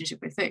their relationship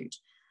with food,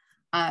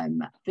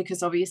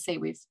 because obviously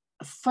we've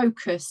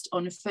focused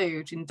on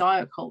food in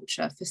diet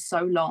culture for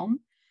so long,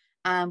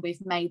 and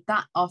we've made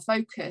that our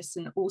focus,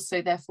 and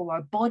also therefore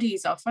our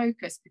bodies our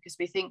focus, because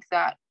we think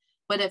that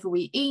whatever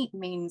we eat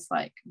means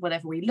like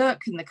whatever we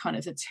look, and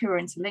the two are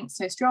interlinked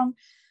so strong.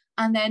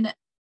 And then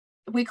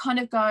we kind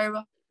of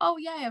go, oh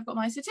yeah, I've got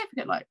my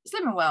certificate, like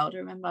Slimming World. I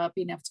remember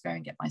being able to go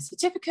and get my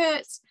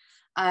certificates.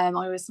 I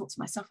always thought to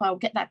myself, I'll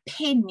get that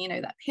pin,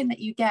 that pin that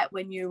you get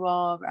when you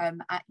are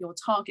at your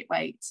target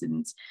weight,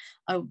 and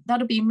oh,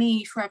 that'll be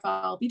me forever,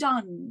 I'll be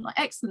done, like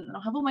excellent, and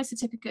I'll have all my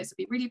certificates,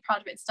 I'll be really proud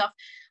of it and stuff.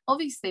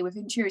 Obviously with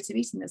intuitive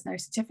eating, there's no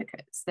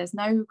certificates, there's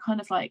no kind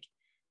of like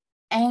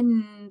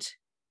end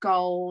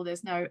goal,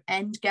 there's no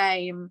end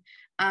game.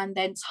 And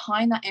then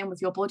tying that in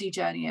with your body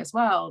journey as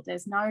well,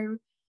 there's no,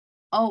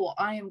 oh,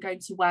 I am going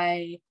to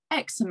weigh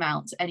X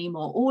amount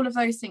anymore. All of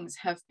those things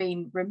have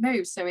been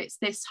removed. So it's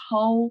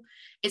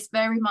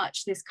very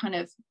much this kind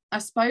of, I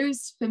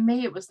suppose for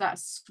me, it was that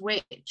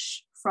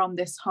switch from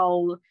this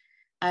whole,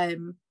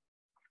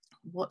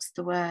 what's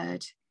the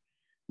word?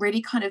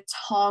 Really kind of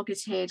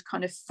targeted,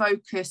 kind of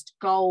focused,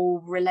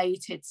 goal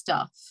related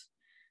stuff.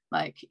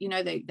 Like,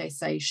 they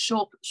say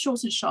short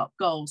and sharp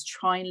goals,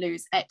 try and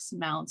lose X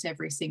amount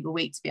every single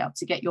week to be able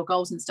to get your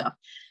goals and stuff,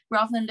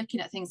 rather than looking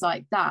at things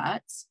like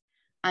that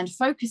and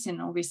focusing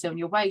obviously on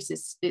your weight.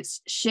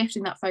 It's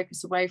shifting that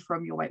focus away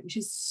from your weight, which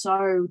is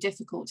so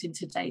difficult in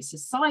today's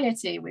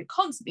society. We're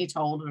constantly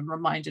told and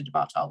reminded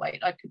about our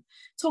weight. I could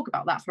talk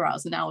about that for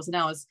hours and hours and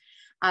hours.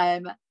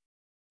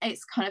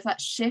 It's kind of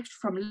that shift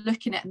from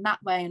looking at it in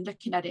that way and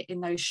looking at it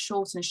in those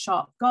short and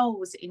sharp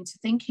goals into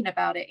thinking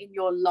about it in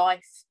your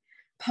life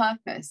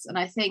purpose. And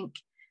I think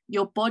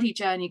your body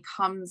journey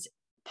comes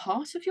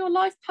part of your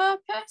life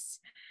purpose,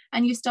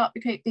 and you start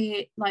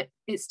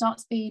it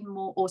starts being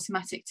more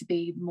automatic, to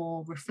be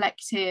more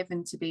reflective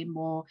and to be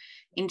more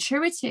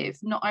intuitive,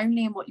 not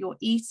only in what you're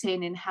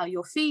eating and how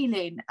you're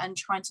feeling, and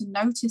trying to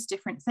notice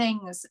different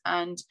things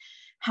and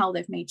how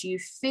they've made you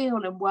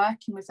feel, and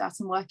working with that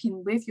and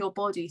working with your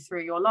body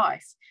through your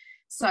life.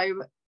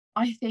 So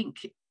I think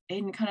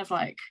in kind of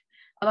like,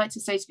 I like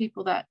to say to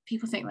people that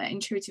people think that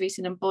intuitive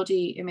eating and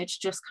body image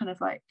just kind of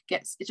like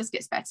gets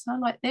better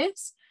like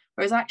this,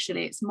 whereas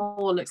actually it's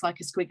more looks like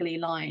a squiggly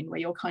line where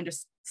you're kind of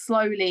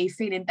slowly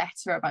feeling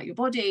better about your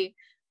body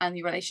and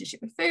your relationship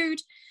with food.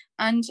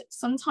 And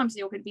sometimes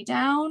you're going to be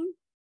down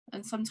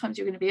and sometimes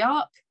you're going to be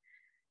up,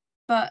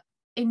 but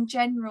in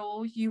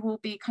general you will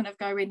be kind of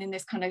going in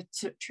this kind of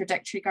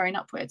trajectory going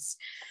upwards.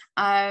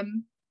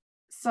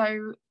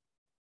 So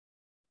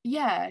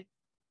yeah,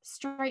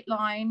 straight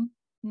line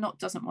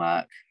doesn't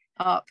work,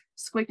 up,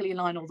 squiggly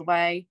line all the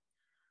way.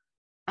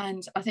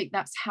 And I think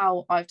that's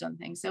how I've done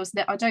things.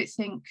 I don't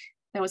think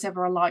there was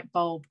ever a light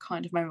bulb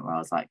kind of moment where I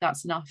was like,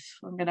 that's enough,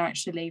 I'm going to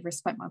actually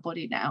respect my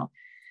body now.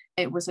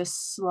 It was a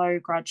slow,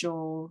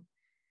 gradual,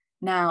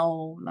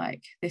 now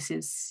like this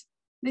is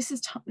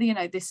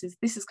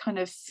kind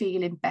of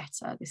feeling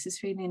better. This is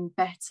feeling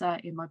better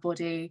in my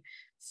body,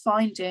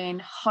 finding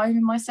home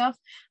in myself.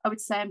 I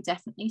would say I'm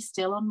definitely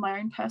still on my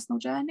own personal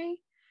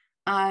journey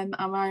and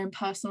my own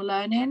personal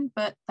learning,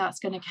 but that's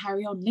going to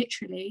carry on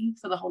literally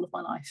for the whole of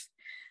my life.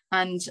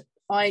 And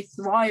I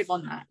thrive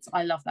on that.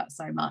 I love that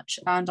so much.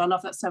 And I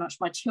love that so much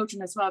for my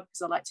children as well,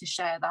 because I like to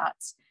share that.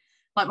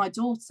 Like my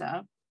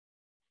daughter,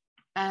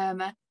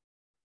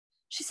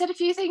 she said a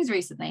few things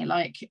recently,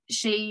 like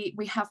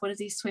we have one of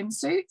these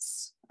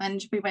swimsuits,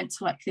 and we went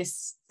to like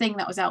this thing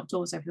that was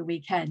outdoors over the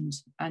weekend,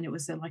 and it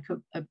was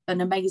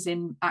an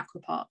amazing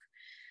aqua park,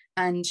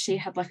 and she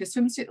had like a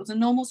swimsuit. It was a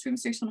normal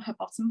swimsuit on her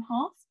bottom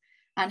half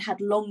and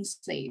had long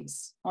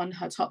sleeves on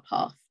her top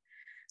half,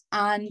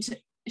 and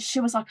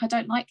she was like, I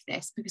don't like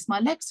this because my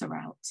legs are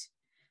out.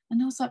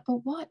 And I was like,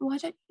 but why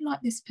don't you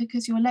like this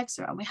because your legs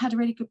are out? And we had a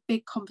really good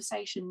big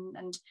conversation,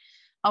 and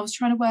I was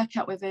trying to work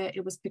out whether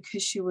it was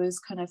because she was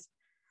kind of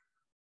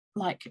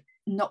like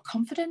not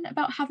confident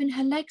about having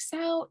her legs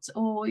out,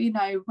 or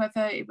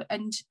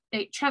and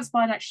it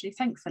transpired actually,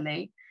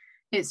 thankfully,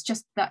 it's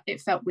just that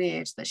it felt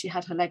weird that she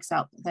had her legs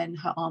out but then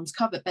her arms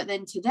covered. But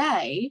then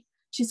today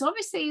she's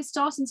obviously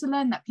starting to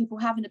learn that people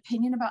have an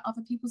opinion about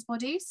other people's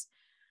bodies.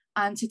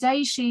 And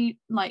today she's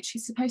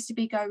supposed to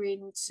be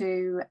going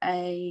to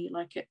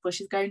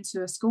she's going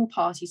to a school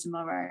party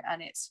tomorrow,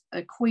 and it's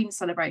a Queen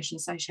celebration,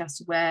 so she has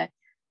to wear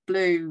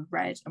blue,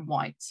 red and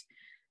white,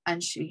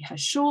 and she has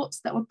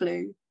shorts that were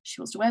blue.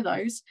 She wants to wear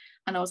those,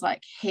 and I was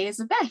like, here's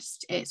a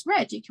vest, it's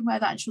red, you can wear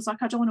that. And she was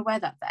like, I don't want to wear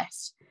that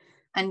vest.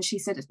 And she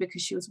said it's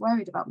because she was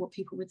worried about what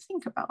people would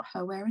think about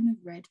her wearing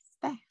a red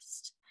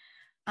vest.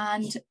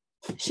 And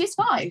she's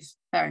 5,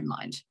 bear in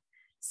mind.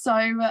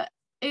 So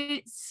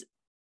it's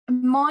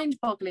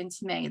mind-boggling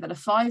to me that a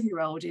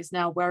 5-year-old is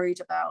now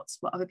worried about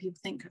what other people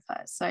think of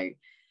her. So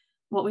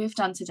what we've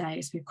done today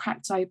is we've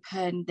cracked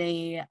open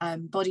the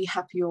Body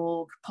Happy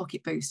Org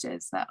pocket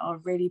boosters that are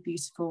really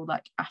beautiful,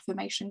 like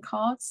affirmation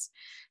cards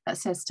that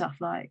says stuff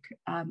like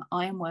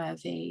I am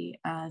worthy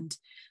and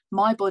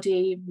my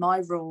body,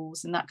 my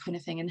rules, and that kind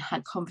of thing, and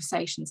had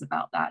conversations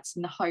about that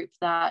in the hope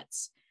that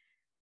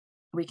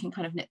we can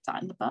kind of nip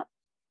that in the bud.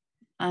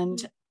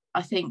 And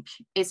I think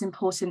it's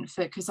important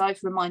because I've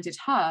reminded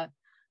her,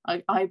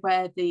 I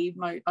wear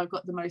I've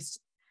got the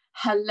most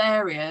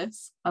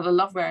hilarious, and I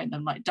love wearing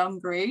them, like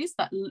dungarees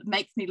that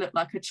make me look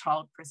like a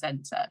child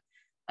presenter,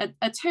 a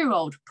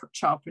 2-year-old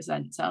child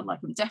presenter. Like,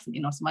 I'm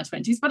definitely not in my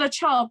 20s, but a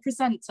child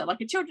presenter, like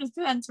a children's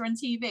presenter on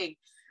TV.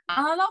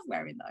 And I love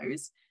wearing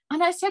those.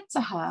 And I said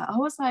to her, I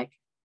was like,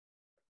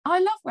 I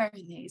love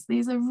wearing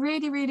these are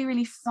really, really,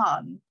 really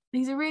fun,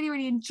 these are really,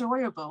 really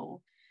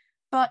enjoyable.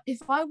 But if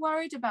I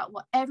worried about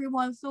what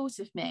everyone thought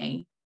of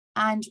me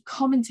and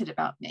commented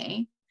about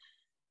me,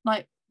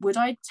 like, would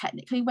I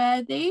technically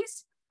wear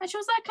these? And she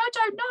was like, I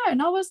don't know.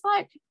 And I was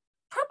like,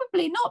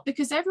 probably not,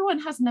 because everyone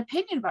has an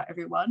opinion about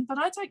everyone, but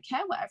I don't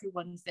care what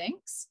everyone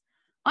thinks.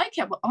 I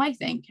care what I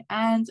think.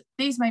 And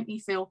these make me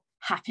feel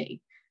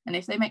happy. And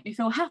if they make me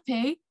feel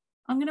happy,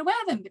 I'm going to wear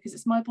them because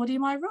it's my body,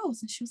 my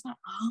rules. And she was like,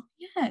 oh,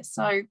 yeah.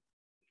 So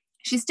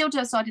she still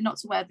decided not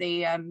to wear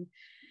the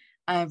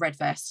red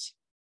vest.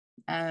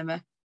 And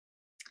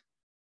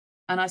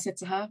I said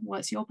to her, well,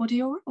 it's your body,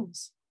 your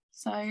rules.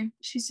 So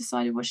she's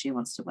decided what she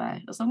wants to wear,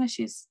 as long as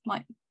she's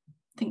like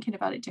thinking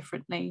about it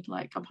differently,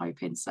 like I'm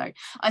hoping. So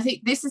I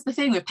think this is the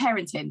thing with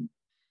parenting,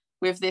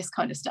 with this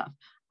kind of stuff.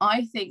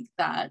 I think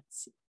that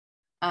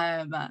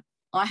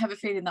I have a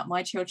feeling that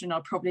my children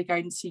are probably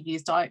going to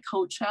use diet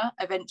culture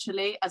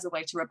eventually as a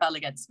way to rebel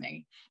against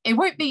me. It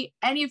won't be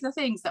any of the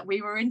things that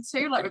we were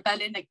into, like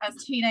rebelling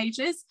as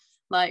teenagers.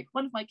 Like,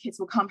 one of my kids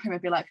will come home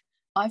and be like,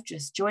 I've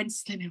just joined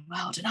Slimming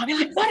World. And I'll be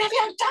like, what have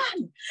you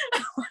done?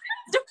 What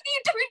are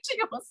you doing to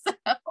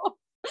yourself?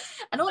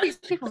 And all these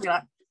people will be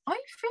like, are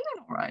you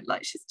feeling all right?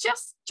 Like, she's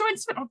just joined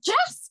Slimming World.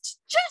 Just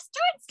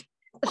joined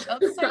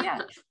Slimming World. So yeah,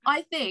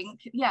 I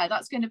think, yeah,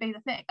 that's going to be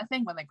a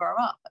thing when they grow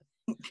up, I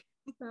think.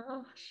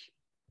 Gosh.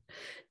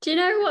 Do you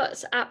know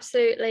what's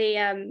absolutely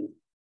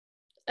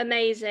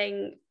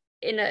amazing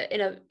in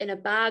a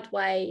bad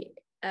way,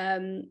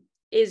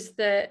 is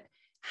that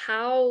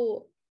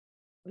how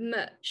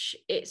much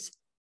it's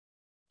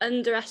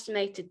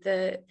underestimated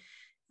the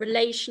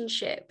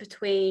relationship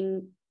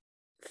between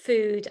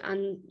food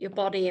and your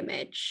body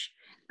image.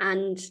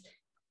 And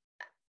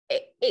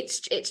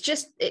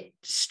it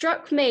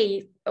struck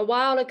me a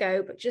while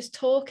ago, but just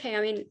talking,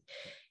 I mean,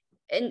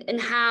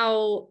 and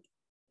how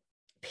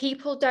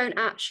people don't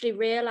actually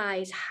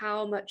realize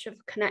how much of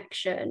a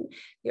connection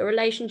your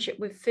relationship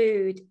with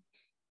food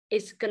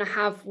is going to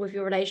have with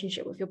your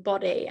relationship with your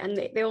body. And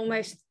they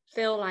almost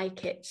feel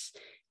like it's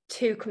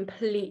two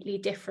completely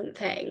different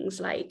things,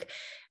 like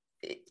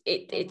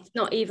it's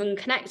not even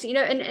connected, you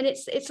know. And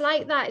it's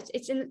like that.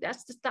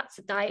 That's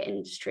the diet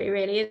industry,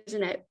 really,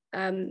 isn't it,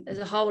 as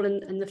a whole,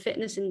 and the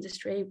fitness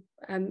industry,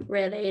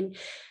 really.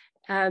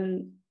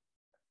 And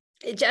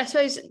I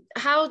suppose,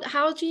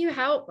 how do you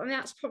help? I mean,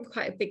 that's probably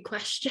quite a big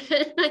question.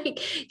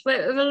 Like,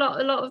 with a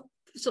lot of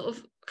sort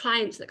of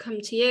clients that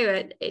come to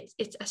you, it's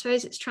I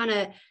suppose it's trying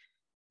to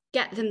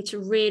get them to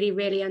really,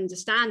 really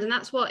understand. And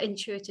that's what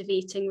intuitive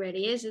eating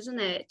really is, isn't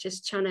it?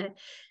 Just trying to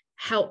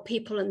help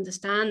people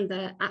understand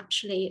that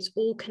actually it's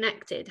all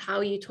connected.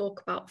 How you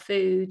talk about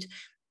food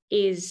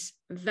is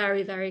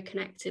very, very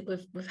connected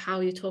with how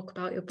you talk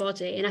about your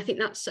body. And I think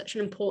that's such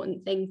an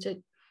important thing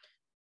to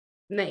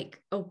make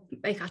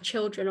our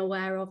children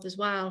aware of as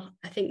well.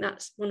 I think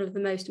that's one of the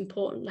most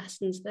important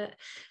lessons that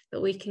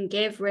we can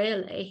give,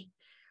 really.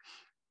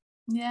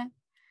 Yeah,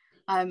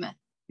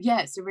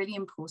 it's a really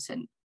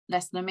important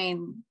lesson. I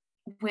mean,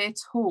 we're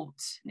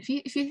taught, if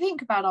you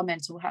think about our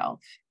mental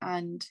health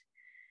and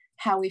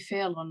how we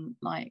feel on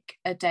like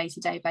a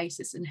day-to-day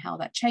basis and how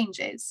that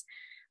changes,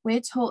 we're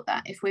taught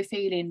that if we're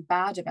feeling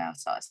bad about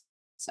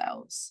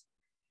ourselves,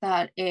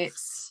 that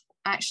it's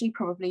actually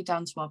probably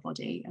down to our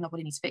body and our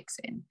body needs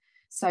fixing.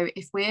 So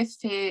if we're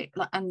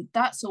and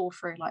that's all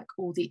through like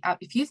all the,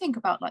 if you think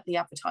about like the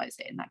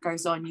advertising that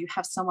goes on, you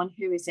have someone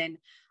who is in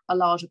a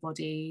larger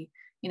body,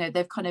 you know,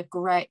 they've kind of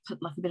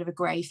put like a bit of a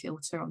grey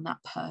filter on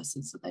that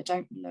person so they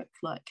don't look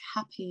like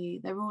happy.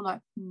 They're all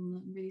like,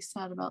 I'm really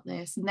sad about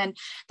this. And then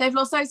they've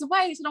lost loads of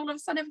weight and all of a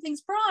sudden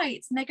everything's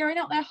bright and they're going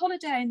out their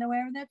holiday and they're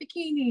wearing their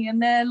bikini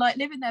and they're like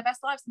living their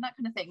best lives and that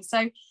kind of thing.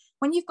 So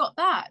when you've got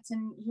that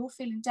and you're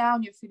feeling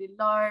down, you're feeling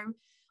low,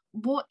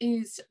 what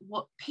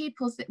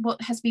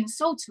has been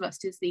sold to us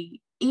is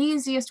the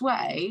easiest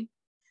way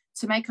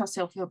to make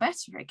ourselves feel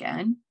better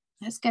again.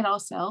 Let's get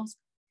ourselves,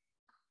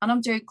 and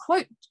I'm doing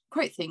quote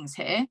things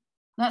here,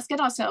 let's get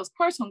ourselves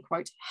quote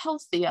unquote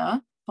healthier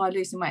by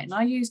losing weight. And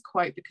I use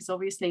quote because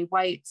obviously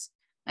weight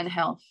and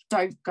health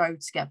don't go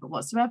together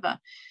whatsoever.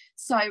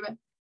 So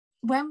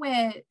when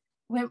we're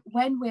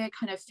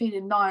kind of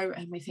feeling low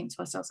and we think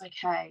to ourselves,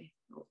 okay,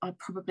 I'm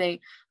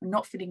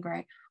not feeling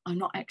great, I'm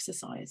not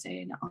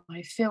exercising,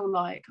 I feel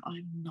like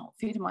I'm not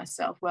feeding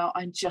myself well,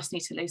 I just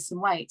need to lose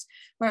some weight.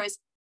 Whereas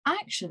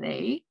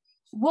actually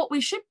what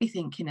we should be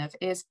thinking of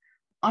is,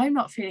 I'm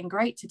not feeling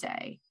great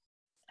today,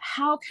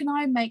 how can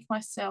I make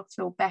myself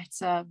feel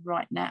better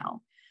right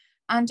now?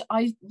 And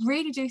I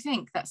really do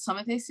think that some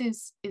of this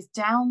is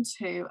down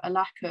to a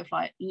lack of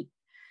like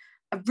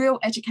a real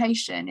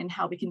education in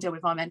how we can deal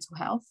with our mental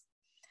health.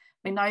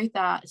 We know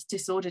that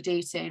disordered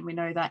eating, we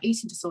know that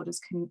eating disorders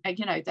can,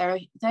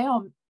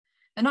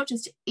 they're not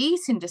just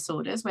eating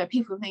disorders where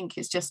people think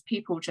it's just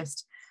people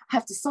just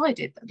have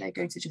decided that they're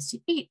going to just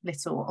eat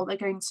little, or they're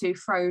going to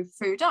throw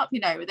food up, they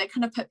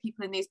kind of put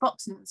people in these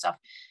boxes and stuff.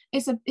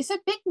 It's a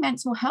big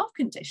mental health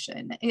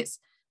condition. It's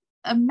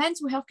a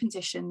mental health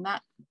condition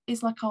that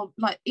is like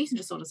eating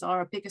disorders are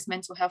our biggest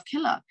mental health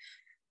killer.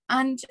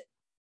 And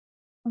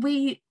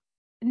we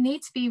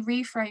need to be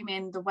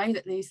reframing the way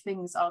that these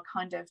things are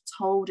kind of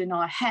told in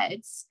our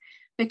heads,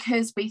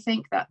 because we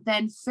think that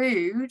then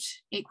food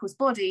equals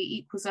body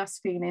equals us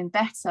feeling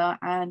better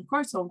and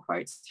quote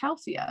unquote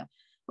healthier.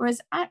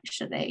 Whereas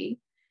actually,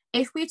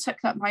 if we took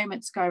that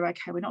moment to go,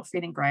 okay, we're not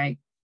feeling great,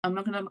 I'm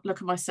not going to look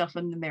at myself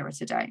in the mirror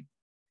today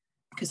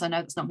because I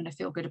know that's not going to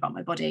feel good about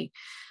my body.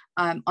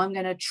 I'm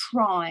going to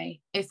try,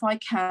 if I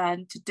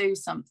can, to do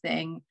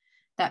something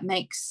that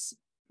brings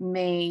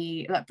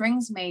me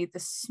the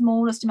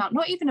smallest amount,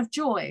 not even of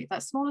joy,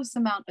 that smallest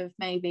amount of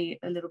maybe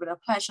a little bit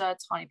of pleasure, a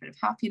tiny bit of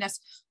happiness,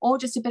 or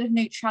just a bit of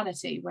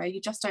neutrality where you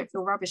just don't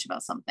feel rubbish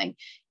about something.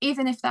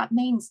 Even if that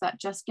means that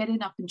just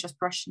getting up and just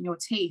brushing your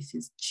teeth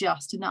is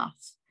just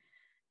enough,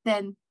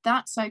 then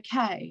that's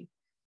okay.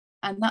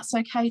 And that's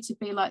okay to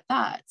be like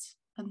that.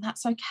 And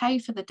that's okay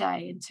for the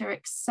day, and to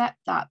accept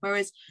that.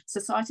 Whereas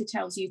society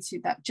tells you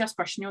that just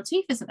brushing your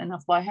teeth isn't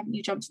enough. Why haven't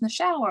you jumped in the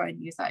shower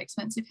and used that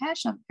expensive hair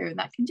shampoo and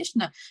that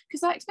conditioner?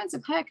 Because that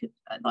expensive hair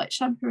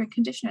shampoo and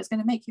conditioner is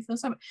going to make you feel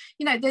so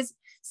much. There's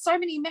so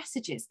many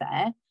messages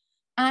there.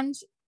 And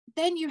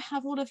then you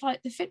have all of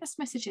like the fitness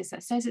messages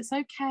that says it's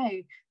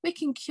okay, we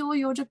can cure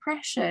your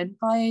depression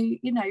by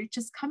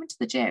just coming to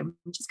the gym,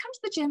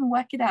 and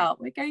work it out.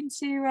 We're going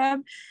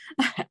to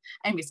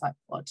Amy's like,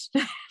 what?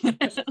 Hit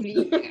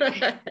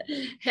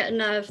a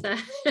nerve there.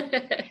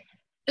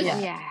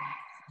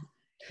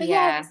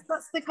 yeah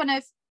that's the kind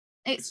of,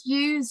 it's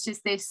used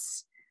as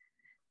this,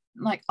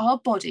 like, our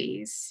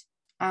bodies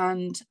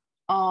and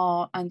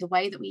the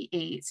way that we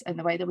eat and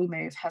the way that we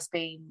move has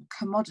been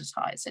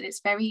commoditized, and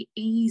it's very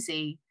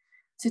easy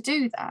to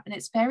do that. And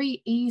it's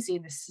very easy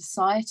in the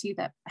society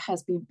that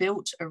has been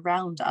built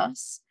around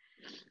us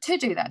to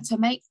do that, to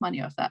make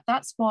money off that.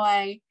 That's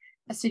why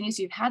as soon as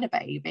you've had a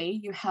baby,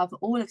 you have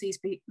all of these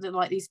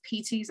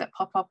PTs that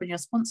pop up in your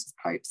sponsors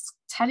posts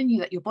telling you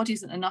that your body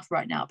isn't enough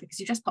right now because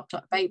you just popped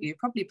up a baby, you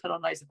probably put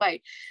on loads of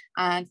weight,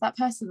 and that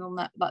person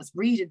that's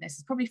reading this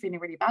is probably feeling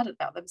really bad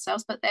about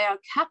themselves, but they are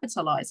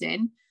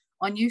capitalizing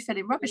on you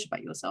feeling rubbish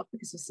about yourself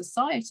because of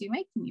society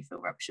making you feel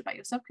rubbish about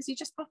yourself because you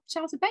just popped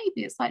out a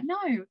baby. It's like,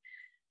 no,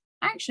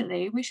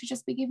 actually we should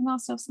just be giving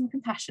ourselves some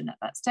compassion at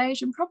that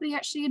stage, and probably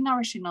actually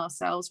nourishing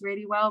ourselves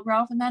really well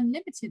rather than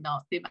limiting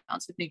the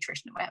amount of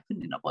nutrition that we're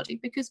putting in our body,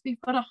 because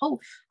we've got a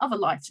whole other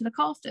life to look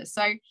after.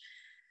 So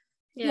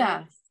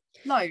yeah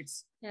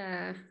loads.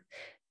 Yeah,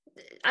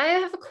 I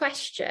have a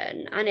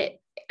question, and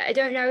I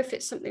don't know if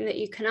it's something that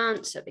you can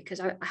answer, because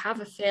I have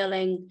a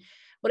feeling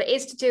it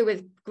is to do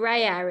with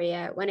grey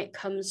area when it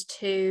comes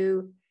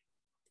to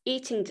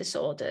eating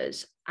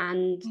disorders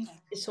and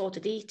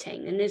disordered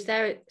eating. And is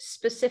there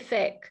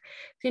specific,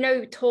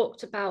 we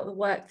talked about the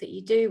work that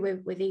you do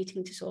with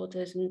eating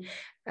disorders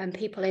and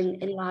people in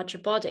larger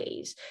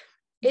bodies.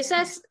 Is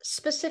there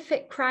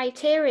specific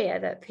criteria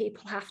that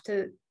people you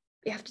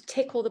have to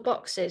tick all the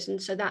boxes,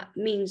 and so that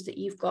means that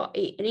you've got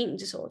an eating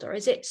disorder?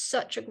 Is it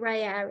such a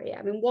grey area?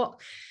 I mean,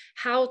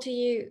 how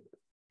do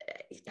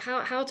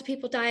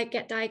people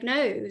get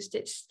diagnosed?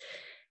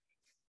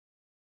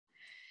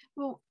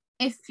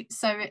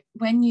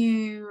 When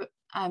you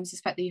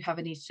suspect that you have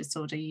an eating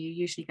disorder, you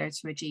usually go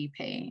to a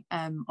GP.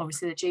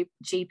 Obviously the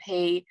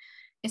GP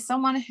is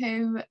someone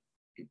who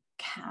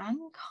can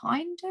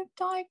kind of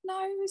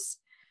diagnose,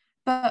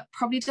 but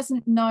probably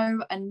doesn't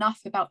know enough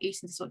about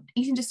eating disorders.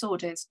 Eating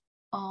disorders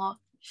are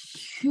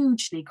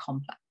hugely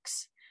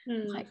complex,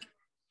 like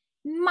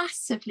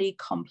massively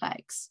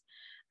complex.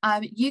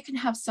 You can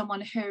have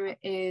someone who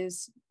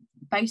is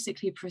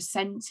basically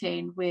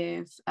presenting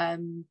with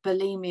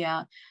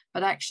bulimia,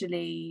 but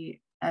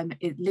actually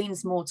it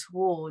leans more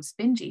towards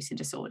binge eating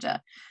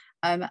disorder.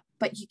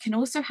 But you can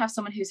also have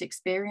someone who's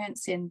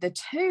experiencing the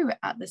two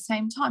at the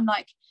same time.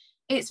 Like,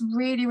 it's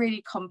really,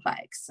 really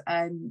complex.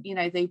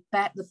 They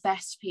bet the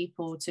best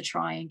people to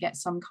try and get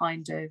some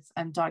kind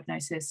of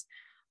diagnosis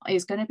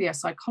is going to be a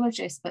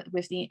psychologist. But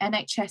with the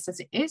NHS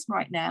as it is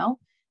right now,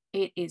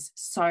 it is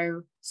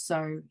so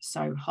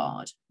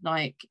hard.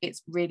 Like,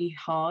 it's really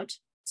hard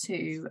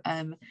to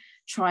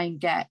try and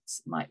get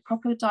like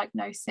proper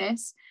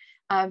diagnosis.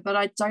 But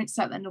I don't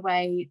set that in a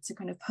way to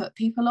kind of put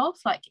people off.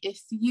 Like,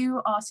 if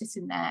you are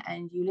sitting there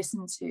and you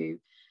listen to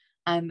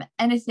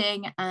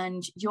anything,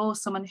 and you're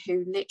someone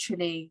who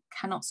literally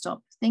cannot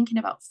stop thinking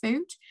about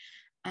food,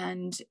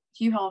 and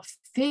you are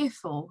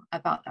fearful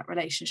about that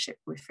relationship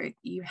with food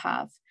that you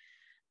have,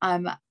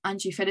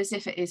 and you feel as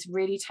if it is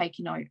really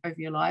taking over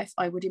your life,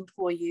 I would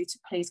implore you to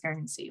please go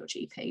and see your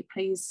GP.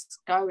 Please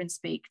go and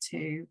speak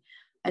to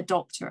a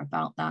doctor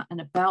about that and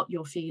about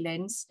your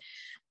feelings,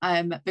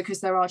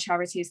 because there are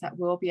charities that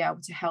will be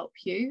able to help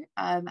you,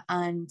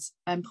 and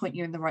point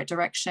you in the right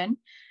direction.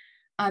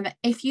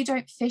 If you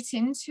don't fit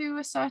into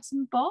a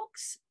certain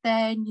box,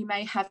 then you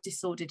may have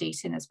disordered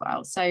eating as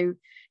well. So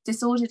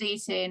disordered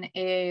eating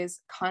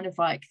is kind of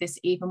like this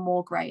even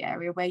more grey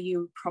area where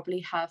you probably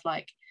have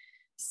like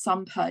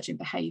some purging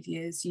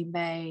behaviours. You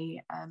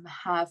may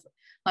have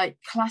like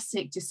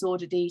classic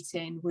disordered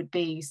eating would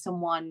be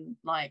someone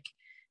like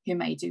who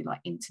may do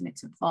like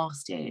intermittent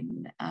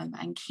fasting,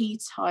 and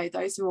keto.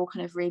 Those are all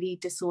kind of really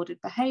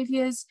disordered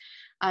behaviours.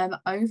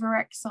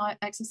 Over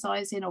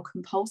exercising or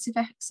compulsive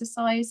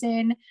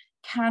exercising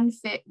can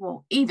fit,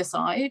 well, either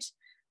side,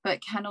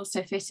 but can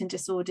also fit in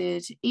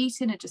disordered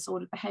eating and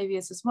disordered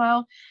behaviours as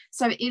well.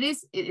 So it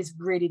is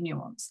really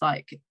nuanced.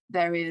 Like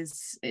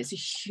it's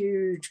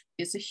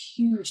a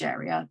huge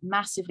area,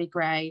 massively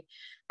grey.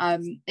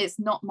 It's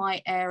not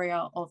my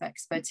area of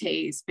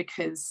expertise,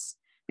 because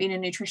being a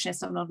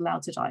nutritionist, I'm not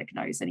allowed to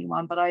diagnose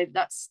anyone, but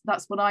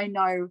that's what I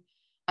know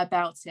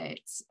about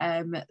it,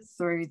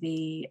 through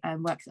the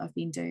work that I've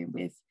been doing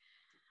with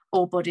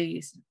All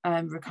Bodies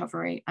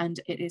recovery. And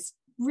it is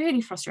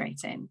really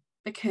frustrating,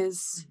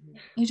 because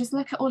you just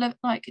look at all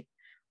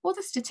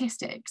the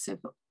statistics of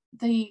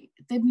the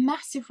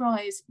massive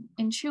rise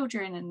in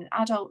children and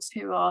adults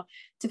who are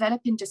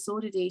developing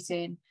disordered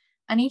eating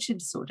and eating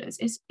disorders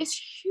is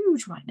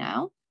huge right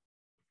now.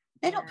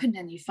 They're not putting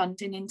any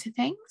funding into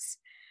things.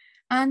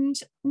 And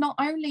not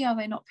only are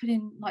they not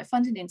putting like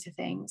funding into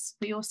things,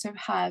 we also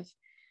have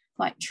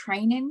like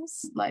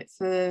trainings like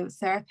for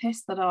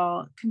therapists that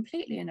are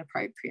completely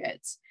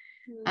inappropriate.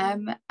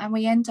 And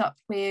we end up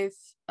with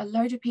a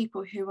load of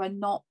people who are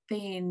not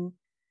being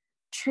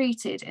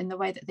treated in the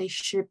way that they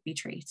should be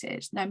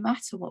treated, no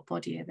matter what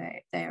body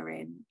they're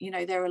in. You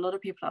know, there are a lot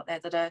of people out there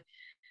that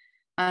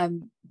are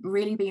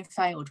really being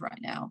failed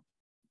right now.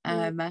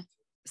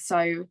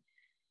 So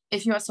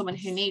if you are someone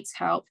who needs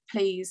help,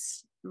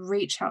 please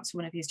reach out to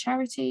one of these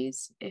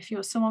charities. If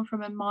you're someone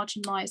from a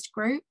marginalised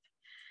group,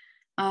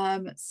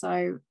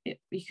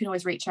 you can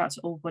always reach out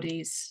to All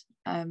Bodies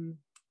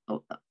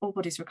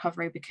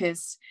Recovery,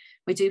 because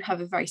we do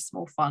have a very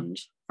small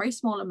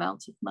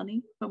amount of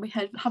money, but we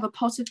have a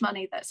pot of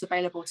money that's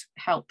available to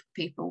help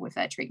people with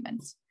their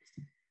treatments.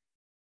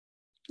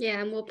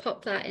 Yeah, and we'll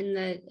pop that in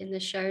the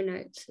show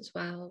notes as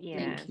well.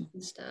 Links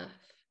and stuff.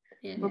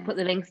 Yeah, we'll put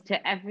the links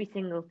to every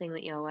single thing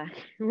that you're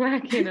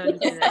working on.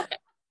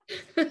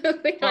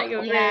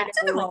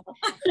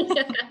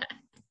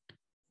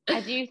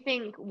 I do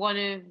think one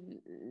of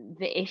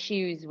the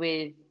issues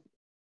with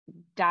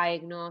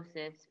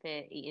diagnosis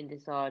for eating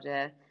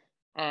disorder,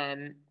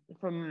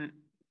 from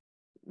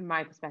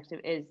my perspective,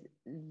 is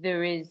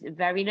there is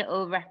very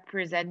little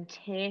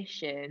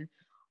representation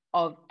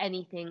of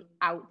anything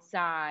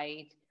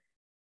outside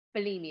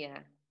bulimia,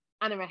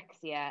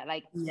 anorexia.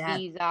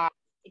 These are,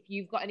 if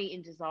you've got an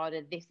eating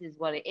disorder, this is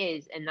what it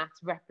is, and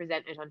that's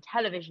represented on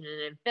television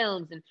and in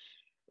films.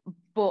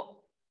 But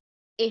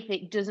if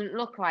it doesn't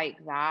look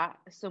like that,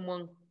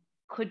 someone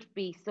could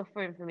be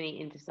suffering from an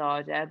eating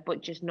disorder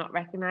but just not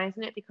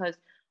recognizing it, because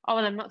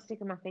I'm not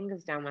sticking my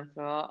fingers down my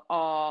throat,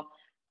 or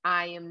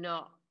I am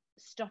not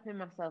stopping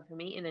myself from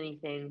eating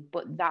anything.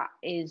 But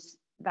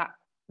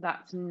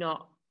that's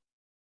not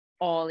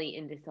all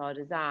eating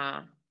disorders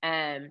are.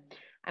 And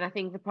I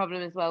think the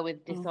problem as well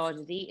with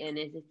disordered eating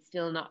is it's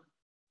still not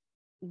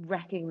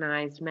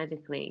recognized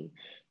medically,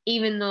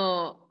 even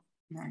though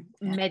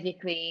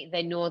medically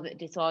they know that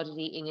disordered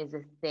eating is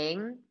a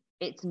thing.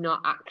 It's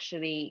not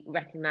actually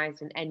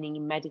recognized in any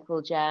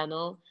medical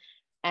journal,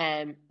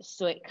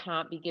 so it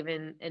can't be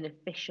given an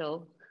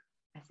official,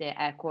 I say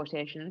air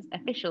quotations,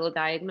 official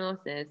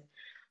diagnosis.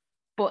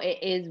 But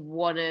it is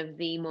one of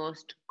the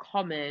most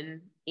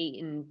common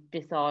eating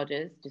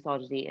disorders,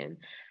 disordered eating,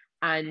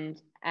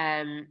 and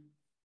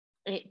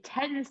it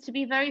tends to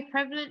be very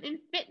prevalent in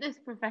fitness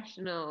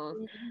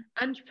professionals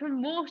and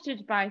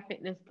promoted by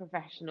fitness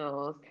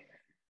professionals,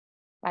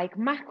 like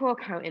macro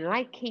counting,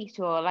 like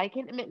keto, like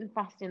intermittent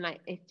fasting,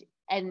 like it.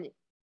 And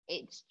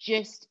it's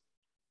just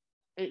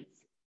it's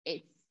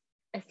a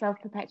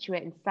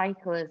self-perpetuating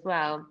cycle as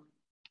well.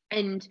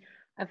 And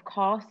of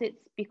course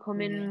it's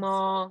becoming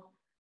more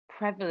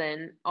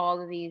prevalent. All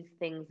of these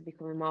things are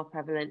becoming more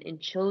prevalent in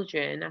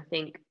children, I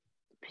think,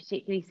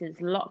 particularly since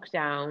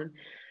lockdown,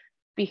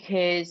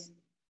 because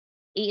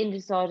eating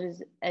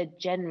disorders are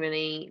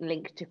generally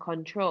linked to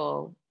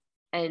control.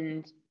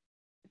 And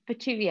for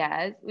 2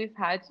 years, we've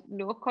had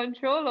no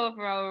control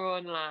over our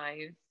own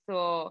lives.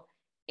 So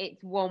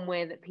it's one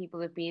way that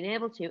people have been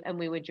able to, and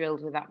we were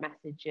drilled with that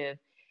message of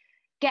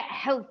get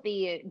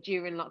healthy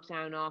during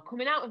lockdown, or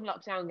coming out of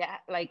lockdown,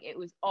 it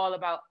was all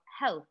about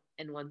health.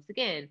 And once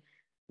again,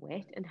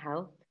 weight and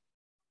health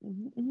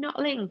not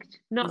linked.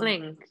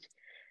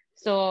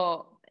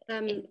 So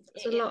it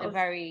a lot is a of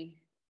very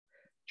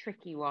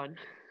tricky one.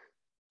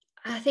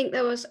 I think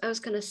I was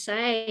going to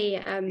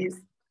say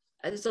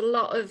there's a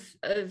lot of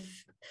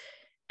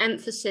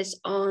emphasis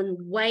on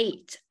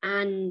weight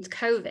and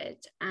COVID,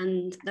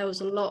 and there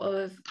was a lot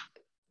of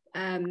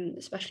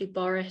especially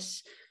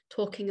Boris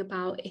talking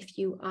about if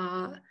you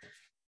are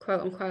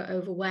quote unquote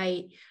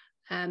overweight,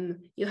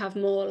 you have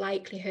more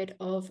likelihood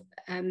of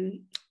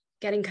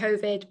getting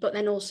COVID, but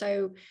then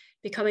also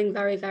becoming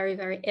very, very,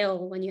 very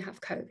ill when you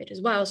have COVID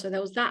as well. So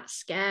there was that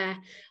scare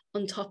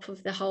on top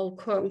of the whole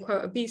quote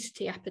unquote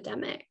obesity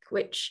epidemic,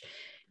 which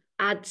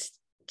adds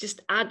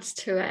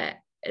to it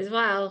as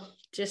well.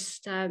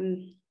 Just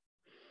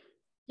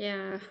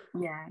yeah.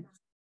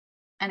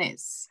 And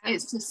it's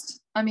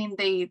just, I mean,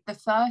 the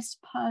first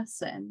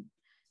person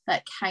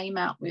that came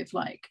out with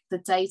like the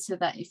data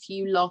that if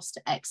you lost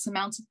X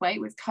amount of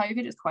weight with COVID,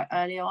 it was quite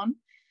early on,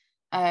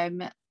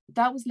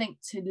 that was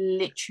linked to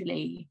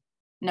literally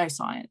no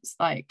science.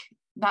 Like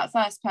that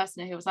first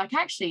person who was like,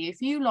 actually,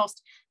 if you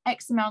lost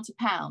X amount of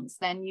pounds,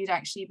 then you'd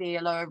actually be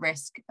a lower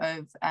risk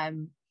of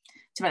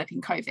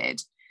developing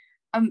COVID.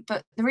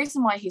 But the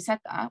reason why he said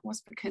that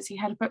was because he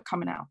had a book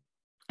coming out,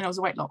 and it was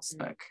a weight loss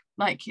book.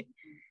 Like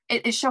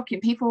it's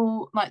shocking.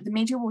 People, like the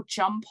media, will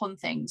jump on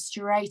things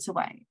straight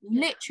away,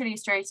 literally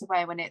straight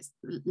away when it's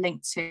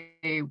linked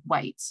to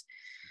weight.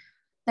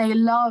 They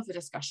love a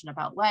discussion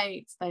about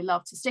weight. They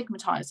love to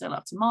stigmatize, they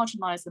love to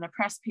marginalize and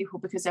oppress people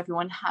because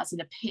everyone has an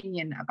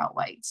opinion about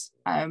weight.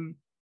 And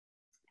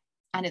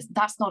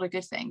that's not a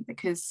good thing,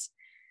 because,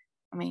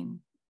 I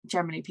mean,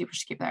 generally people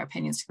should keep their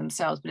opinions to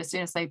themselves, but as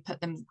soon as they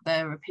put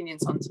their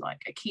opinions onto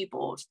like a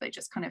keyboard, they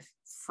just kind of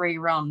free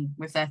run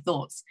with their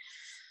thoughts.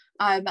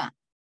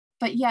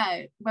 But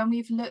yeah, when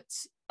we've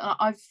looked,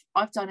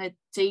 I've done a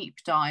deep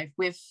dive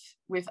with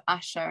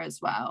Asha as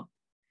well,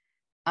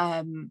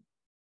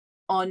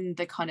 on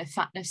the kind of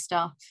fatness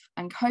stuff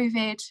and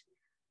COVID,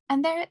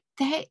 and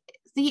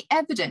the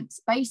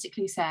evidence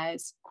basically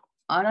says,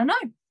 I don't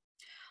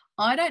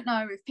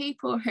know if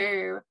people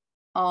who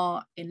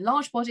are in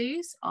large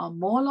bodies are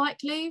more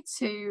likely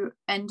to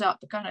end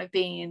up kind of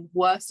being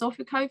worse off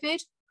with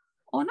COVID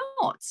or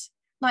not.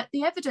 Like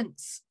the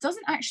evidence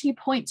doesn't actually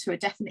point to a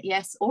definite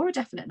yes or a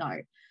definite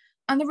no.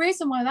 And the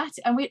reason why that,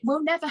 and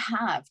we'll never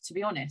have, to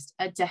be honest,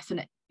 a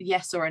definite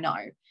yes or a no.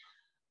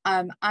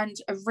 And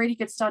a really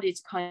good study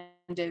to kind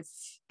of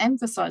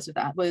emphasize with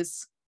that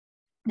was,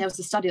 there was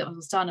a study that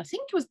was done, I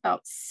think it was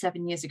about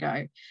 7 years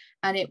ago,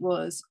 and it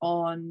was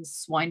on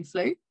swine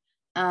flu.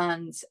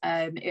 And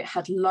it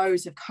had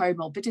loads of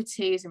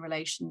comorbidities in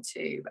relation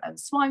to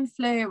swine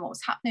flu and what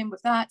was happening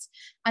with that.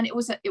 And it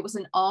was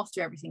an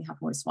after everything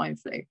happened with swine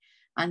flu.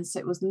 And so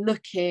it was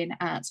looking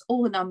at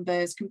all the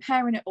numbers,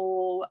 comparing it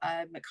all,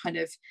 kind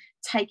of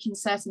taking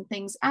certain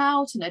things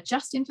out and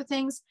adjusting for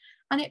things.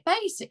 And it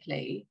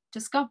basically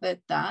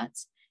discovered that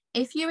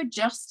if you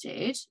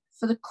adjusted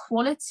for the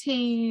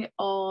quality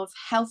of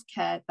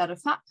healthcare that a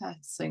fat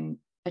person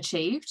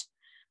received,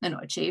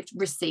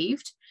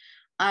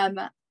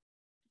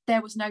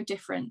 there was no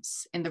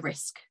difference in the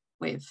risk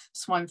with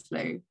swine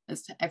flu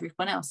as to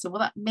everyone else. So what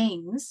that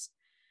means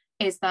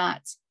is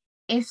that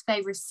if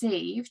they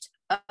received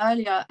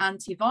earlier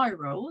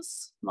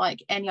antivirals,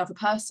 like any other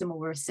person will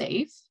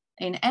receive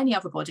in any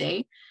other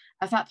body,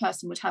 a fat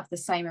person would have the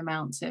same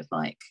amount of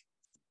like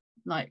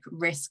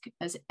risk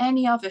as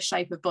any other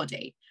shape of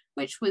body,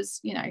 which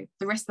was, you know,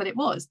 the risk that it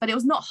was, but it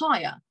was not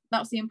higher. That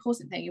was the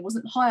important thing. It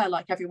wasn't higher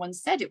like everyone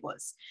said it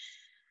was.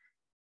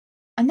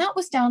 And that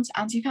was down to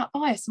anti-fat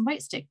bias and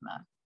weight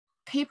stigma.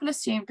 People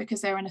assumed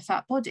because they're in a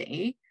fat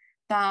body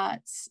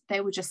that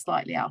they were just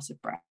slightly out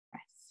of breath.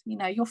 You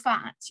know, you're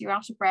fat, you're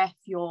out of breath,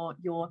 you're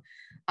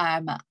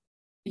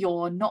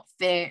not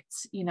fit,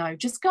 you know,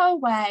 just go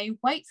away,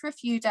 wait for a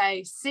few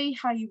days, see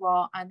how you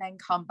are, and then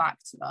come back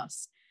to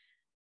us.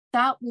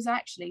 That was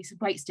actually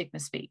weight stigma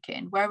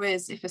speaking.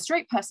 Whereas if a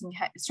straight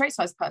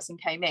sized person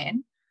came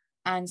in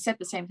and said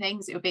the same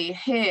things, it would be,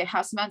 here,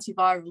 have some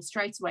antivirals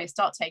straight away,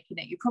 start taking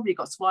it, you probably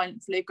got swine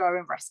flu, go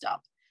and rest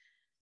up.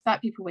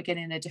 Fat people were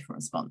getting a different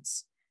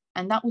response,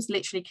 and that was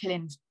literally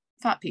killing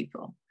fat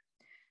people.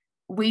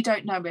 We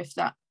don't know if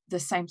that the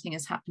same thing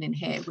is happening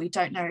here. We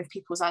don't know if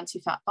people's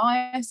anti-fat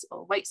bias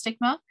or weight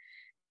stigma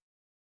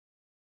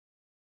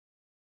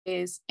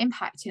is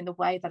impacting the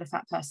way that a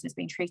fat person is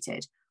being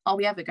treated. Are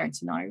we ever going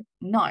to know?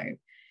 No.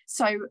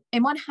 So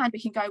in one hand,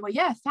 we can go, well,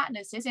 yeah,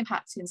 fatness is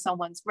impacting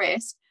someone's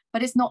risk,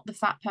 but it's not the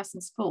fat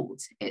person's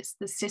fault. It's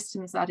the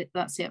systems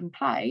that's in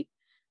play,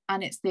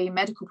 and it's the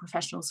medical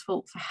professionals'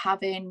 fault for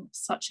having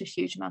such a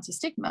huge amount of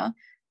stigma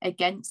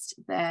against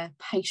their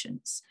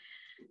patients.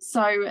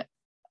 So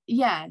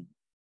yeah,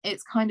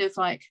 it's kind of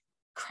like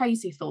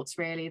crazy thoughts,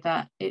 really,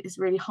 that it is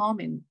really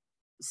harming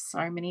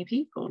so many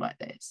people like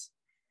this.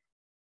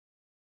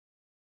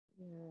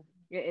 Yeah,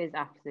 it is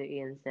absolutely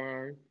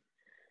insane.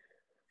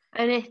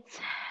 And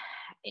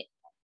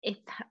it's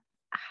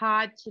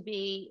hard to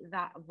be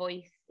that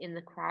voice in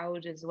the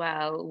crowd as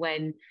well,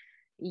 when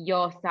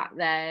you're sat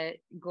there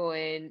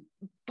going,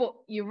 but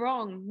you're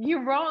wrong,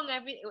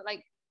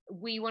 like,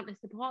 we want to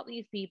support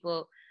these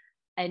people,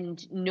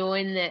 and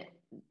knowing that,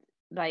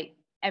 like,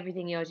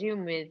 everything you're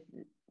doing with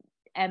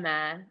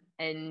Emma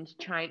and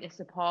trying to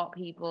support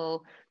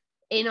people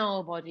in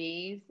all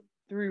bodies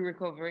through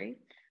recovery.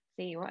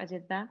 See what I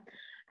did there?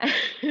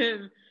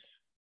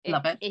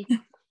 Love it.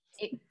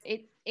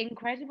 It's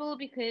incredible,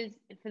 because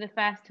for the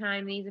first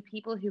time, these are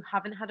people who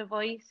haven't had a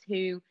voice,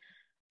 who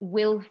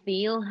will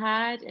feel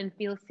heard and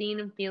feel seen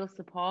and feel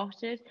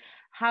supported.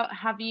 How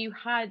have you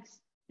had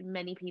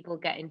many people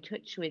get in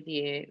touch with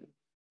you?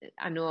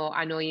 I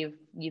know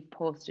you've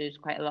posted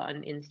quite a lot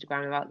on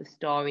Instagram about the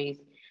stories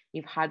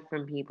you've had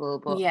from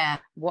people, but yeah,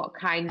 what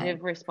kind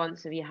of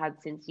response have you had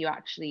since you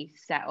actually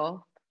set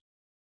up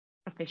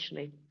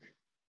officially?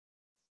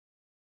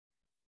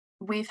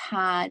 We've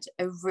had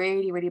a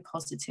really, really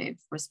positive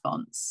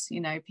response.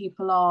 You know,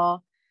 people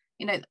are,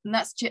 you know, and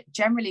that's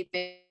generally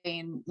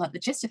been like the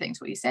gist of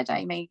things, what you said,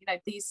 Amy. You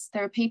know,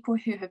 there are people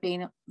who have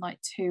been like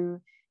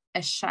too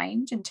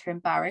ashamed and too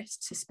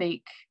embarrassed to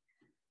speak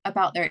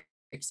about their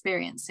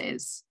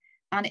experiences.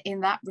 And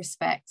in that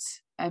respect,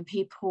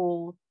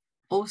 people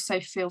also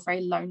feel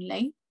very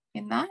lonely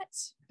in that,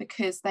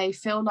 because they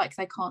feel like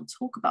they can't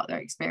talk about their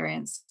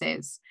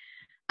experiences.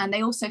 And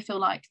they also feel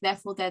like,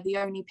 therefore, they're the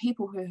only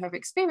people who have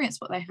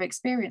experienced what they have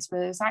experienced,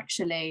 whereas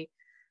actually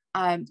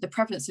the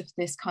prevalence of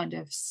this kind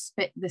of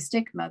the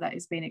stigma that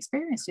is being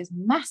experienced is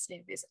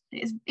massive.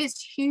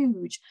 It's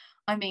huge.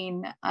 I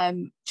mean,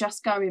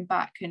 just going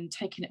back and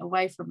taking it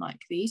away from like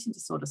the eating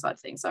disorder side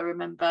of things, I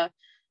remember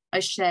I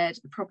shared,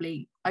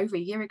 probably over a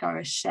year ago,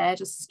 I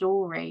shared a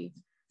story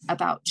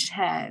about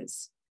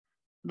chairs.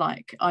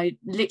 Like, I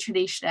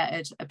literally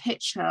shared a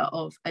picture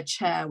of a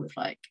chair with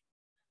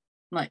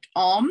like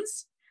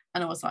arms,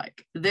 and I was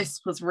like,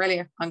 this was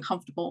really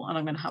uncomfortable and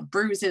I'm going to have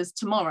bruises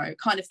tomorrow,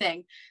 kind of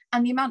thing.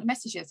 And the amount of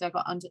messages I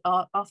got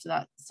after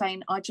that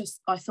saying, I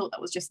thought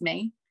that was just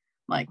me.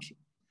 Like,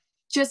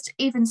 just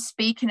even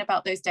speaking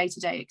about those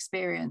day-to-day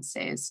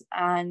experiences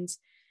and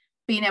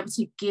being able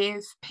to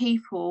give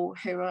people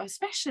who are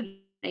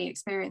especially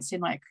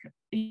experiencing, like,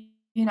 you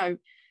know,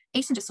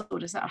 eating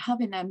disorders that are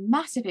having a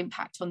massive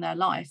impact on their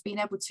life, being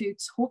able to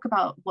talk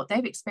about what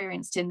they've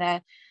experienced in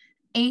their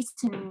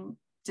eating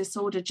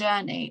disorder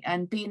journey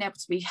and being able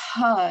to be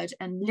heard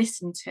and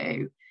listened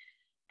to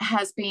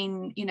has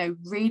been, you know,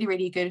 really,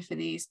 really good for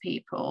these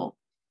people.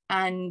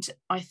 And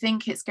I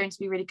think it's going to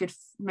be really good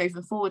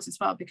moving forwards as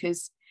well,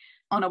 because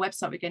on our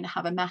website we're going to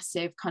have a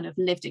massive kind of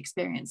lived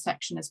experience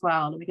section as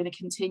well, and we're going to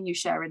continue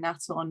sharing that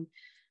on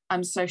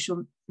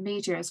social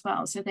media as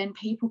well, so then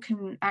people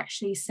can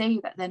actually see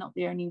that they're not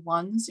the only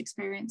ones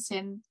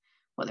experiencing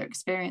what they're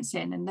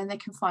experiencing, and then they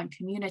can find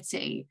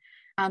community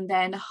and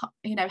then,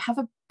 you know, have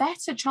a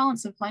better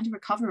chance of finding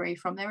recovery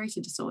from their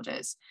eating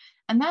disorders.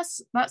 And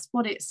that's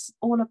what it's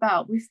all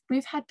about.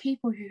 We've had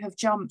people who have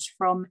jumped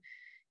from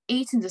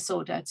eating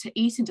disorder to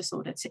eating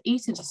disorder to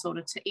eating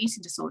disorder to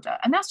eating disorder,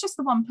 and that's just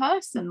the one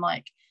person,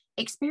 like,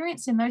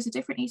 experiencing those are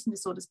different eating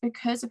disorders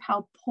because of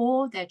how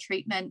poor their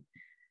treatment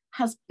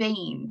has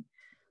been.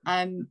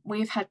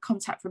 We've had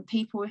contact from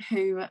people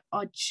who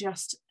are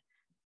just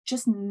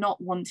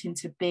not wanting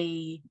to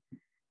be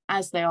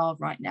as they are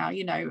right now,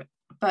 you know,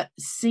 but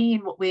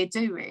seeing what we're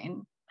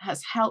doing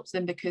has helped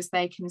them, because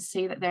they can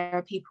see that there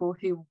are people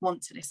who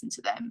want to listen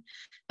to them,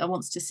 that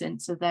wants to listen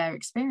to their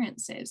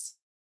experiences.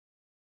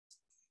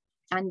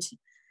 And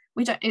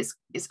we don't, it's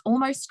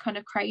almost kind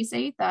of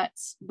crazy that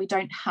we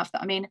don't have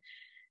that. I mean,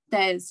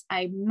 there's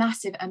a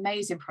massive,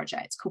 amazing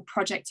project called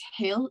Project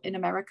Heal in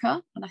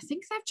America, and I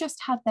think they've just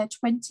had their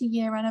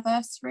 20-year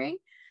anniversary.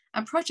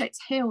 And Project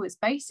Heal is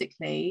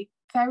basically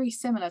very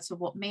similar to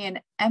what me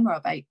and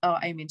Emma are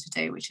aiming to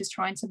do, which is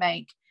trying to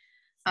make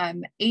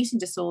eating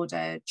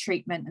disorder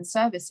treatment and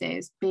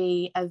services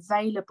be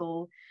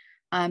available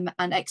and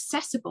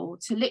accessible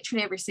to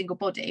literally every single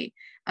body,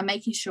 and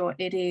making sure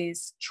it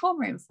is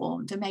trauma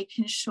informed, and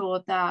making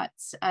sure that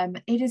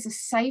it is a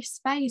safe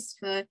space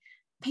for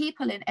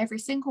people in every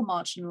single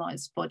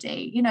marginalized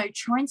body, you know,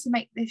 trying to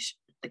make this,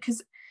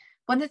 because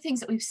one of the things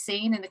that we've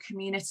seen in the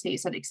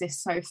communities that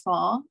exist so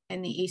far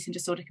in the eating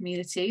disorder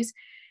communities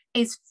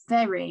is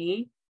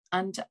very,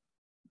 and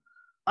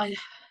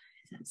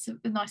that's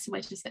a nicer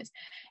way to say this,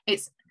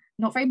 it's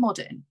not very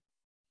modern.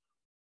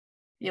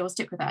 Yeah, we'll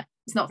stick with that.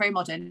 It's not very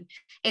modern.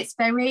 It's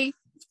very,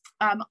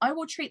 I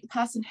will treat the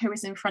person who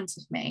is in front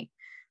of me,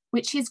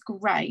 which is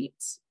great,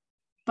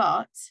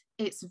 but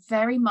it's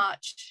very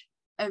much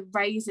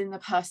erasing the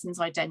person's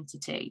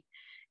identity.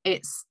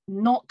 It's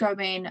not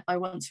going, I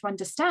want to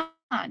understand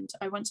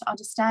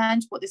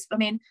what this, I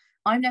mean,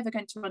 I'm never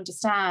going to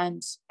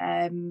understand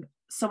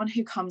someone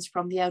who comes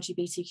from the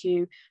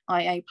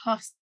LGBTQIA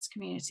plus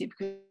community,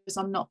 because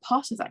I'm not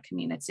part of that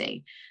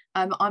community.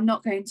 I'm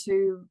not going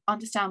to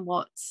understand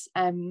what,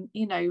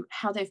 you know,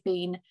 how they've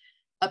been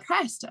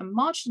oppressed and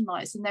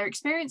marginalized in their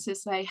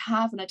experiences they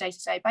have on a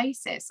day-to-day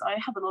basis. I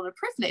have a lot of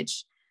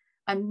privilege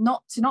and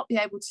not be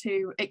able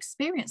to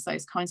experience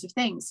those kinds of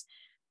things,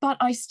 but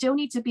I still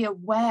need to be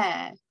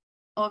aware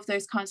of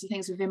those kinds of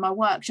things within my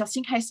work, just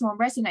in case someone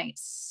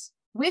resonates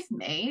with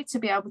me, to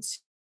be able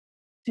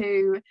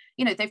to,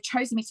 you know, they've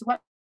chosen me to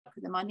work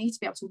with them. I need to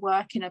be able to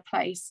work in a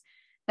place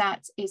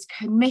that is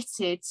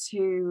committed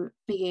to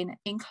being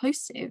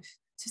inclusive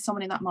to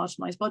someone in that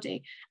marginalized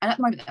body. And at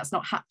the moment, that's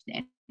not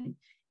happening.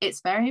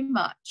 It's very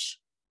much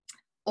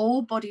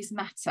all bodies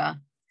matter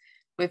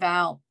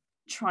without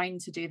trying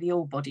to do the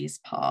all bodies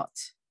part.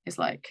 Is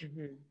like,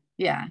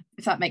 yeah,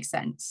 if that makes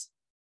sense.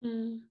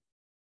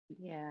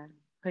 Yeah,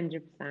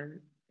 100%.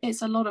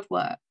 It's a lot of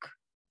work.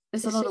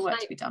 There's a lot of work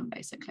to be done,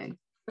 basically.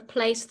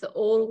 Replace the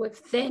all with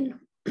thin.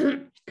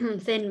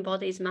 Thin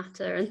bodies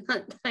matter, and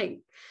that,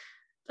 like,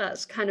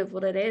 that's kind of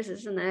what it is,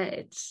 isn't it?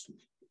 It's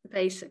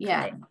basically,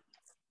 yeah.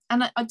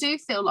 And I do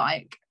feel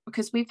like,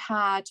 because we've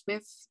had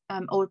with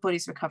all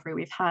bodies recovery,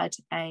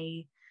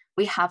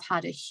 we have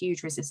had a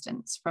huge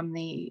resistance from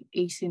the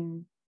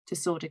eating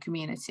disorder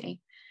community.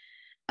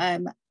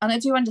 And I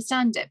do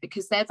understand it,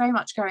 because they're very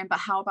much going, but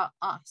how about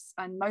us?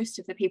 And most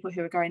of the people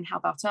who are going, how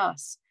about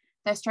us?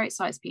 They're straight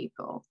size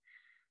people.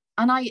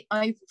 And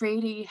I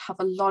really have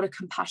a lot of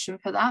compassion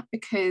for that,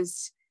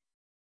 because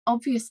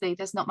obviously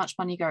there's not much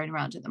money going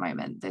around at the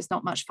moment. There's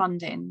not much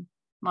funding.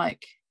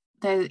 Like,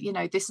 there, you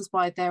know, this is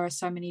why there are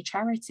so many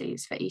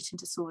charities for eating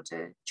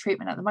disorder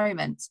treatment at the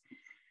moment.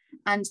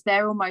 And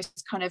they're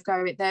almost kind of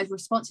going, their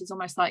response is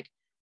almost like,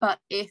 but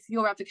if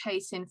you're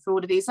advocating for all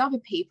of these other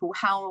people,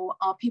 how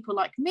are people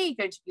like me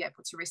going to be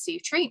able to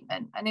receive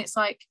treatment? And it's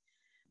like,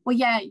 well,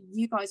 yeah,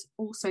 you guys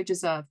also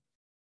deserve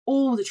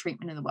all the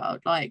treatment in the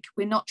world. Like,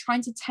 we're not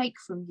trying to take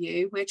from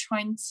you, we're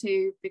trying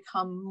to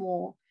become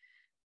more,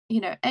 you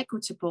know,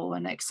 equitable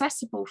and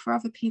accessible for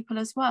other people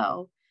as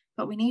well.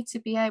 But we need to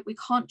be able, we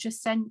can't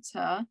just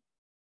center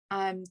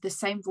the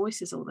same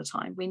voices all the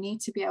time. We need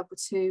to be able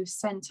to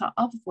center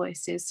other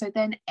voices, so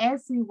then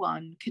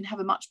everyone can have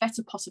a much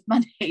better pot of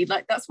money.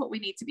 Like, that's what we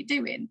need to be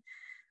doing.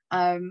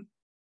 But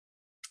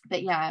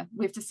yeah,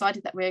 we've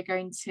decided that we're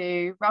going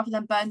to, rather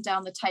than burn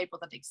down the table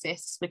that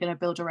exists, we're going to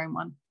build our own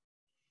one.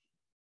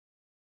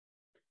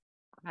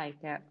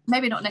 Like it.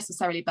 Maybe not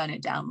necessarily burn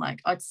it down,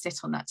 like I'd sit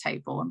on that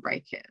table and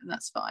break it, and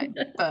that's fine.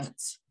 But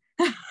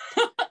we're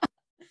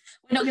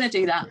not going to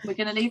do that. We're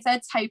going to leave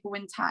their table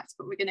intact,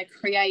 but we're going to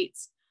create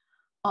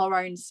our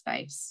own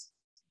space.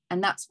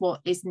 And that's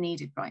what is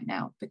needed right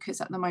now, because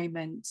at the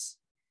moment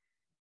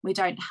we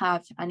don't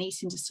have an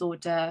eating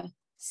disorder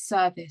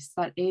service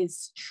that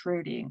is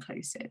truly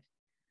inclusive.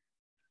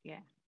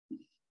 Yeah.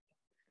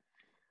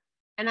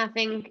 And I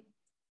think,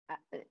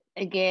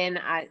 again,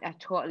 I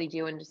totally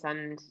do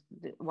understand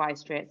why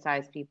straight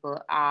size people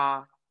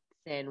are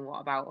saying, what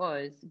about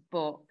us?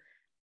 But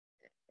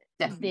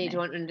Definitely. They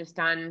don't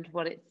understand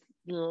what it's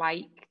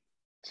like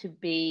to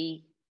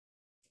be,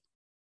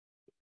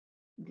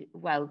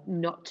 well,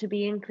 not to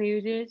be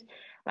included.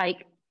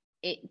 Like,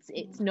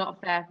 it's not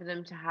fair for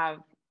them to have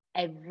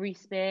every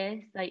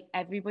space. Like,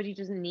 everybody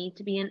doesn't need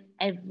to be in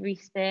every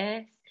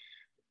space.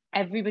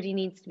 Everybody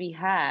needs to be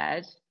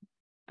heard,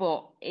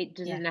 but it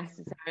doesn't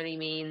necessarily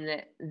mean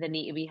that they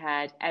need to be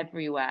heard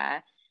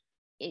everywhere.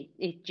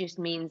 It just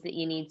means that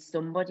you need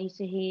somebody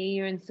to hear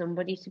you and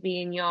somebody to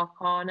be in your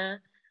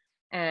corner.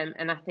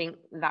 And I think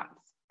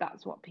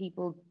that's what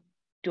people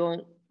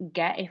don't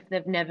get.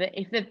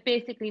 If they've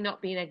basically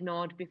not been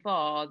ignored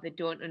before, they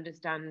don't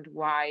understand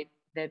why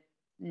they're,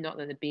 not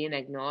that they're being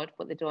ignored,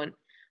 but they don't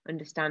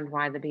understand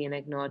why they're being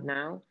ignored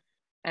now.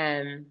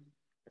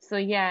 So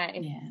yeah,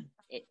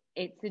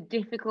 it's a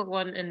difficult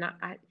one, and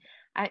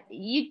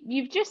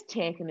you've just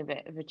taken a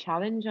bit of a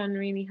challenge on,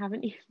 really,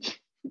 haven't you,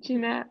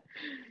 Jeanette?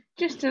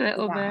 Just a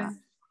little bit.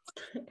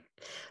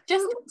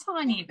 Just a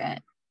tiny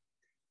bit.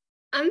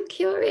 I'm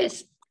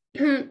curious,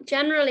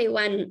 generally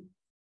when,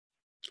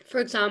 for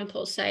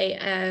example, say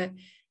a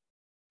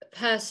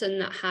person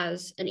that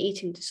has an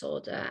eating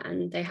disorder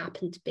and they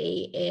happen to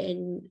be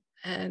in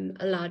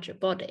a larger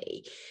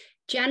body,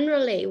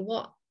 generally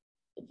what's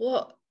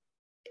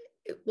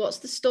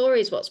the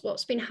stories,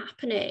 what's been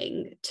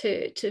happening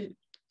to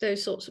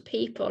those sorts of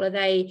people? Are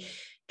they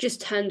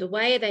just turned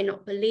away? Are they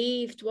not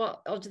believed?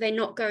 Or do they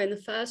not go in the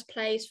first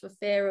place for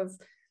fear of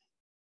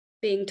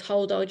being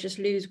told, "Oh, just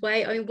lose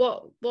weight"? I mean,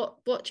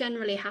 what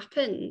generally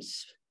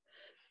happens?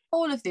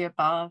 All of the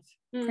above,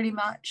 pretty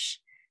much.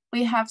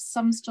 We have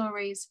some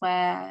stories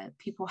where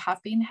people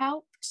have been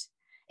helped.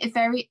 It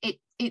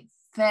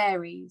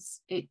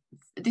varies.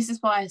 This is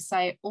why I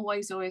say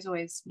always,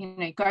 you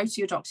know, go to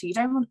your doctor. You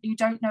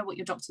don't know what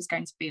your doctor's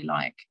going to be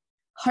like.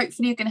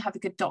 Hopefully you're going to have a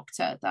good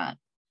doctor that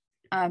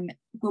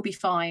will be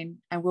fine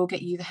and will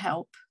get you the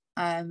help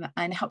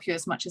and help you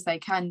as much as they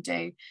can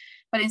do.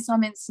 But in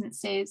some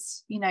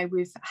instances, you know,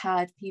 we've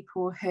had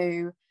people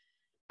who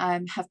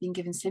have been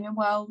given Slimming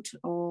World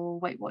or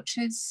Weight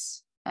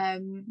Watchers,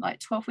 like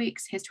 12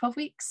 weeks, here's 12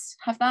 weeks,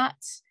 have that.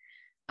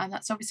 And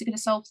that's obviously going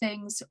to solve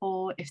things.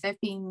 Or if they've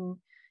been,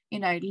 you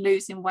know,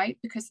 losing weight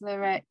because of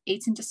their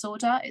eating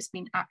disorder, it's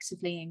been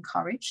actively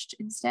encouraged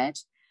instead.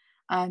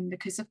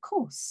 Because of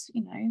course,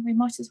 you know, we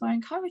might as well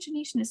encourage an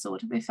eating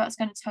disorder if that's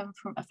going to turn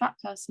from a fat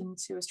person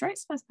to a straight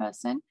size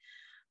person.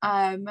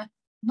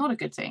 not a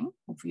good thing,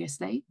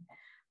 obviously.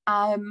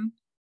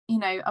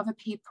 Other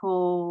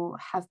people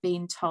have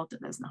been told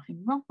that there's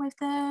nothing wrong with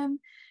them.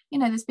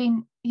 There's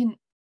been,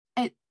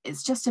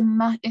 it's just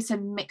it's a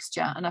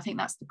mixture, and I think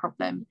that's the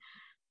problem.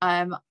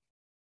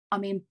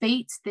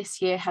 Beat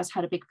this year has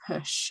had a big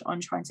push on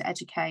trying to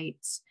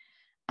educate,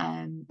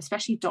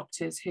 especially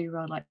doctors who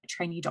are like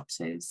trainee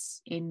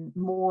doctors in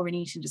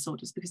eating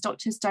disorders, because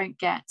doctors don't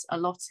get a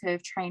lot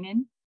of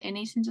training in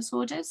eating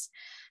disorders.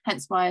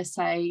 Hence why I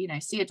say,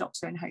 see a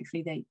doctor, and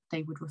hopefully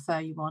they would refer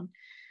you on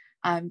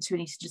to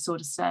an eating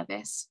disorder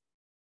service.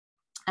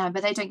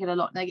 But they don't get a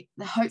lot. They're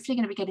hopefully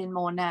going to be getting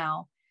more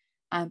now.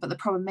 But the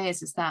problem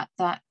is that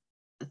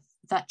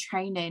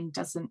training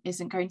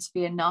isn't going to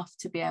be enough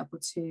to be able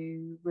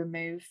to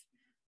remove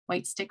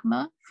weight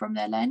stigma from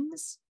their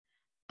lens.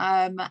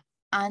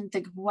 And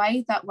the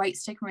way that weight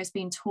stigma is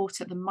being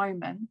taught at the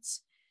moment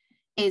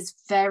is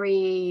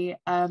very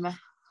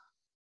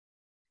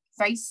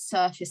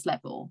surface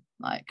level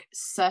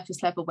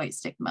weight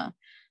stigma.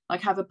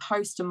 Like, I have a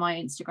post on my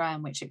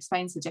Instagram which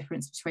explains the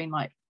difference between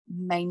like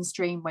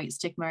mainstream weight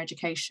stigma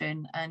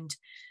education and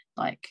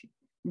like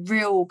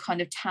real kind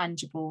of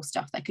tangible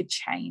stuff that could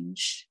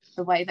change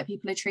the way that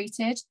people are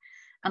treated.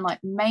 And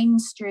like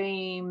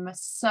mainstream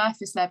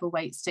surface level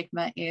weight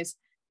stigma is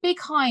be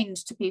kind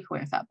to people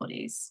in fat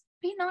bodies,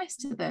 be nice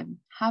to them,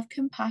 have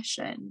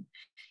compassion.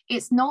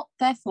 It's not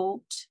their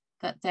fault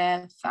that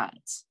they're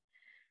fat,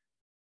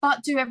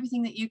 but do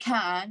everything that you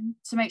can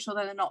to make sure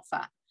that they're not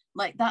fat.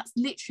 Like, that's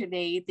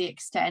literally the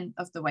extent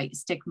of the weight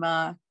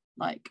stigma,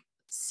 like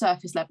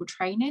surface level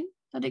training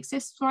that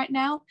exists right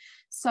now.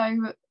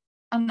 So,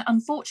 and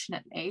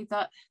unfortunately,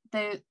 that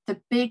the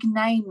big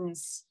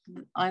names,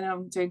 I know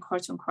I'm doing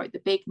quote unquote, the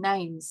big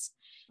names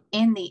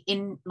in the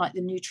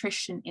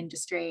nutrition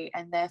industry,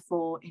 and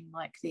therefore in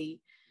like the,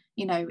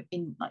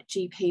 in like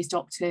GPs,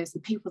 doctors, the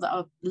people that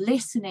are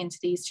listening to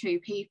these two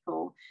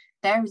people,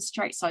 they're in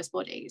straight size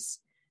bodies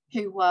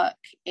who work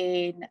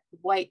in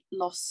weight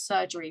loss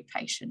surgery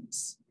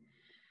patients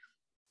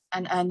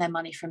and earn their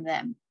money from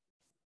them.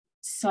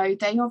 So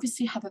they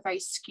obviously have a very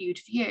skewed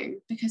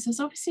view, because there's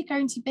obviously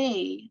going to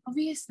be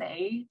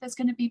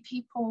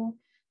people,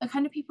 the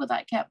kind of people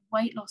that get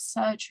weight loss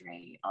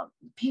surgery are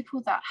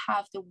people that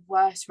have the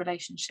worst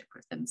relationship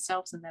with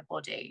themselves and their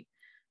body.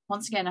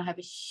 Once again, I have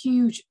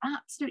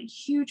absolutely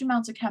huge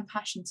amount of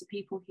compassion to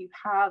people who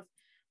have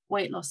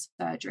weight loss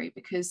surgery,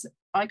 because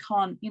I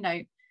can't,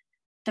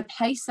 the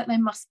place that they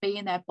must be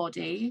in their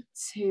body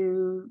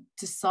to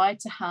decide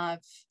to have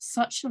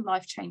such a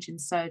life-changing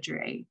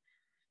surgery,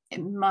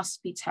 it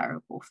must be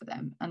terrible for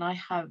them. And I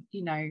have,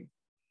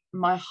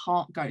 my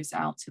heart goes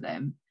out to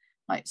them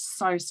like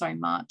so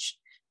much.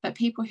 But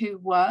people who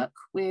work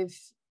with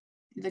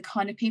the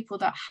kind of people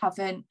that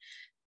haven't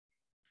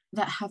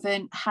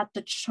had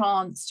the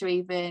chance to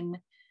even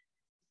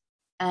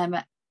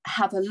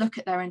have a look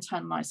at their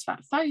internalized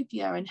fat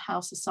phobia and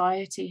how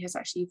society has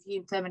actually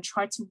viewed them and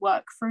tried to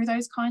work through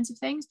those kinds of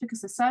things,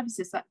 because the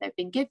services that they've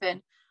been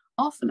given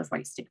are full of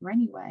weight stigma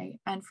anyway,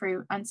 and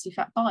through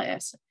anti-fat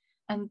bias.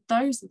 And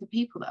those are the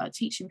people that are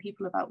teaching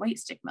people about weight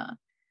stigma.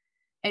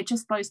 It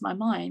just blows my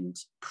mind.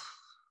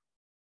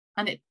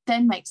 And it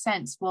then makes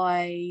sense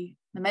why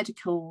the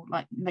medical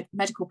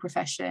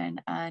profession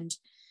and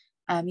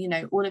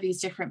all of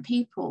these different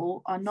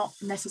people are not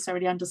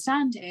necessarily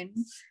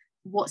understanding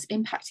what's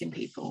impacting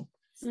people.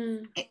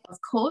 Of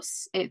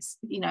course, it's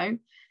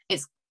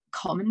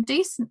common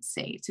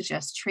decency to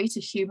just treat a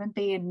human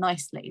being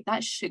nicely.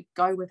 That should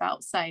go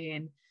without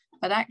saying.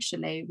 But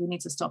actually, we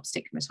need to stop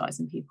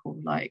stigmatizing people.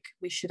 Like,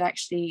 we should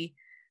actually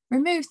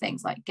remove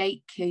things like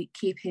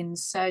gatekeeping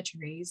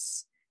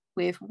surgeries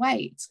with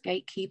weight,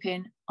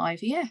 gatekeeping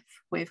IVF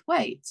with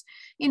weight.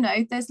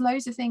 There's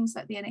loads of things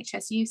that the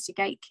NHS use to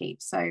gatekeep.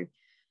 So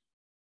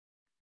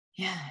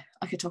yeah,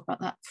 I could talk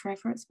about that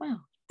forever as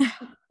well.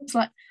 It's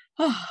like,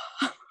 oh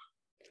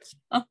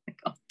my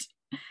God.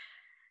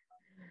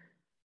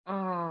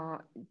 Oh,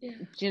 yeah.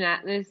 Jeanette,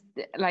 there's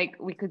like,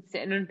 we could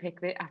sit and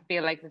unpick this. I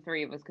feel like the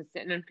three of us could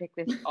sit and unpick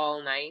this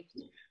all night.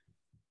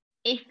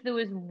 If there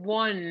was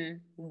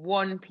one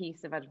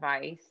piece of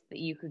advice that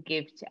you could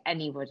give to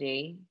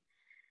anybody,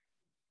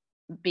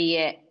 be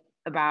it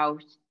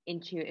about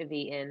intuitive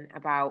eating,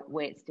 about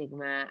weight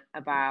stigma,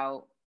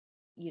 about,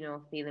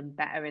 feeling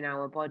better in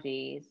our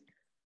bodies,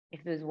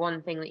 if there's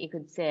one thing that you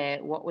could say,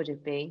 what would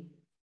it be?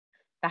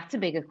 That's a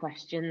bigger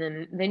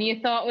question than you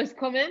thought was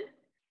coming.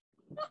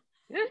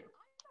 I'm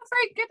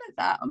very good at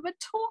that. I'm a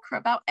talker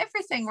about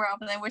everything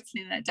rather than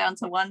whittling it down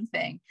to one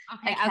thing.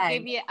 Okay.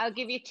 I'll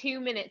give you 2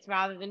 minutes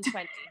rather than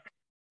 20.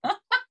 It's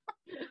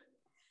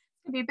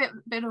gonna be a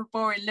bit of a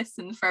boring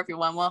listen for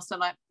everyone whilst I'm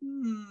like,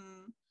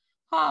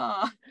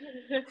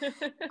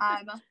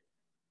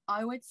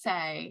 I would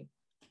say,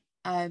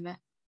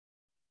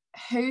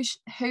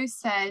 who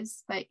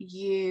says that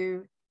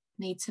you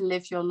need to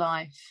live your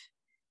life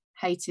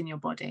hating your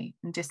body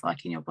and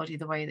disliking your body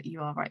the way that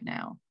you are right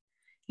now?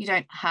 You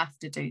don't have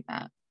to do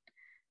that.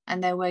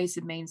 And there are ways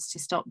and means to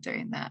stop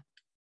doing that.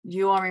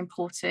 You are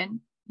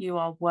important, you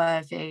are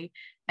worthy,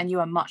 and you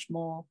are much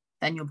more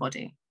than your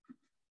body.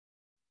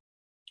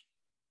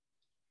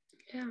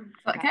 Yeah.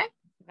 Okay.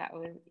 That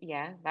was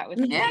Yeah.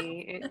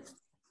 pretty,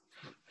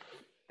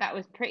 that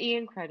was pretty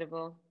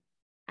incredible.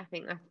 I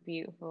think that's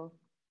beautiful.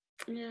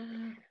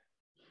 Yeah.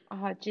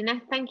 Oh,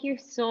 Jeanette, thank you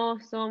so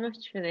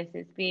much for this.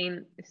 It's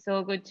been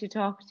so good to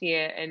talk to you,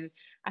 and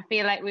I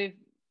feel like we've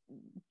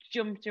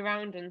jumped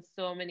around on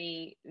so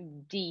many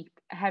deep,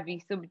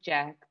 heavy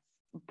subjects,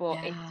 but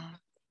it's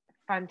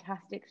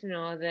fantastic to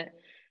know that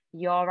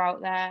you're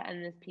out there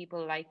and there's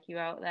people like you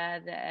out there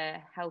that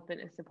are helping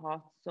to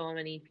support so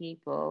many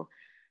people.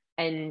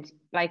 And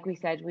like we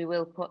said, we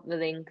will put the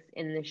links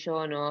in the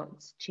show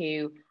notes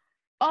to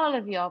all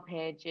of your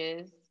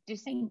pages.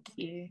 Just thank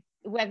you.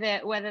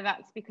 Whether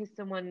that's because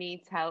someone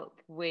needs help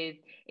with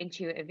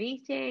intuitive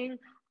eating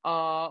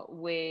or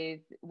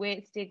with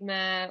weight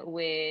stigma,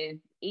 with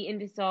eating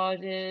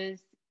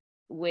disorders,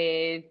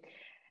 with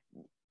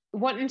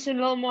wanting to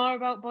know more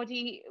about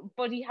body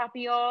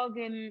happy org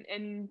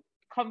and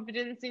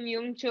confidence in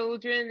young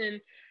children,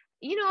 and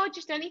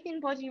just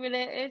anything body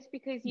related,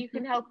 because you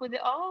can help with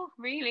it all,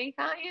 really,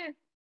 can't you?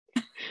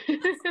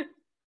 I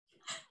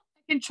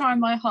can try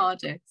my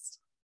hardest.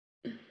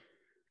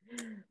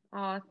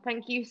 Oh,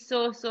 thank you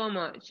so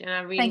much, and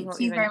I really thank hope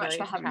you you've very much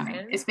enjoyed for having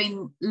chatting. me. It's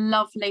been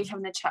lovely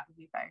having a chat with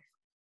you both.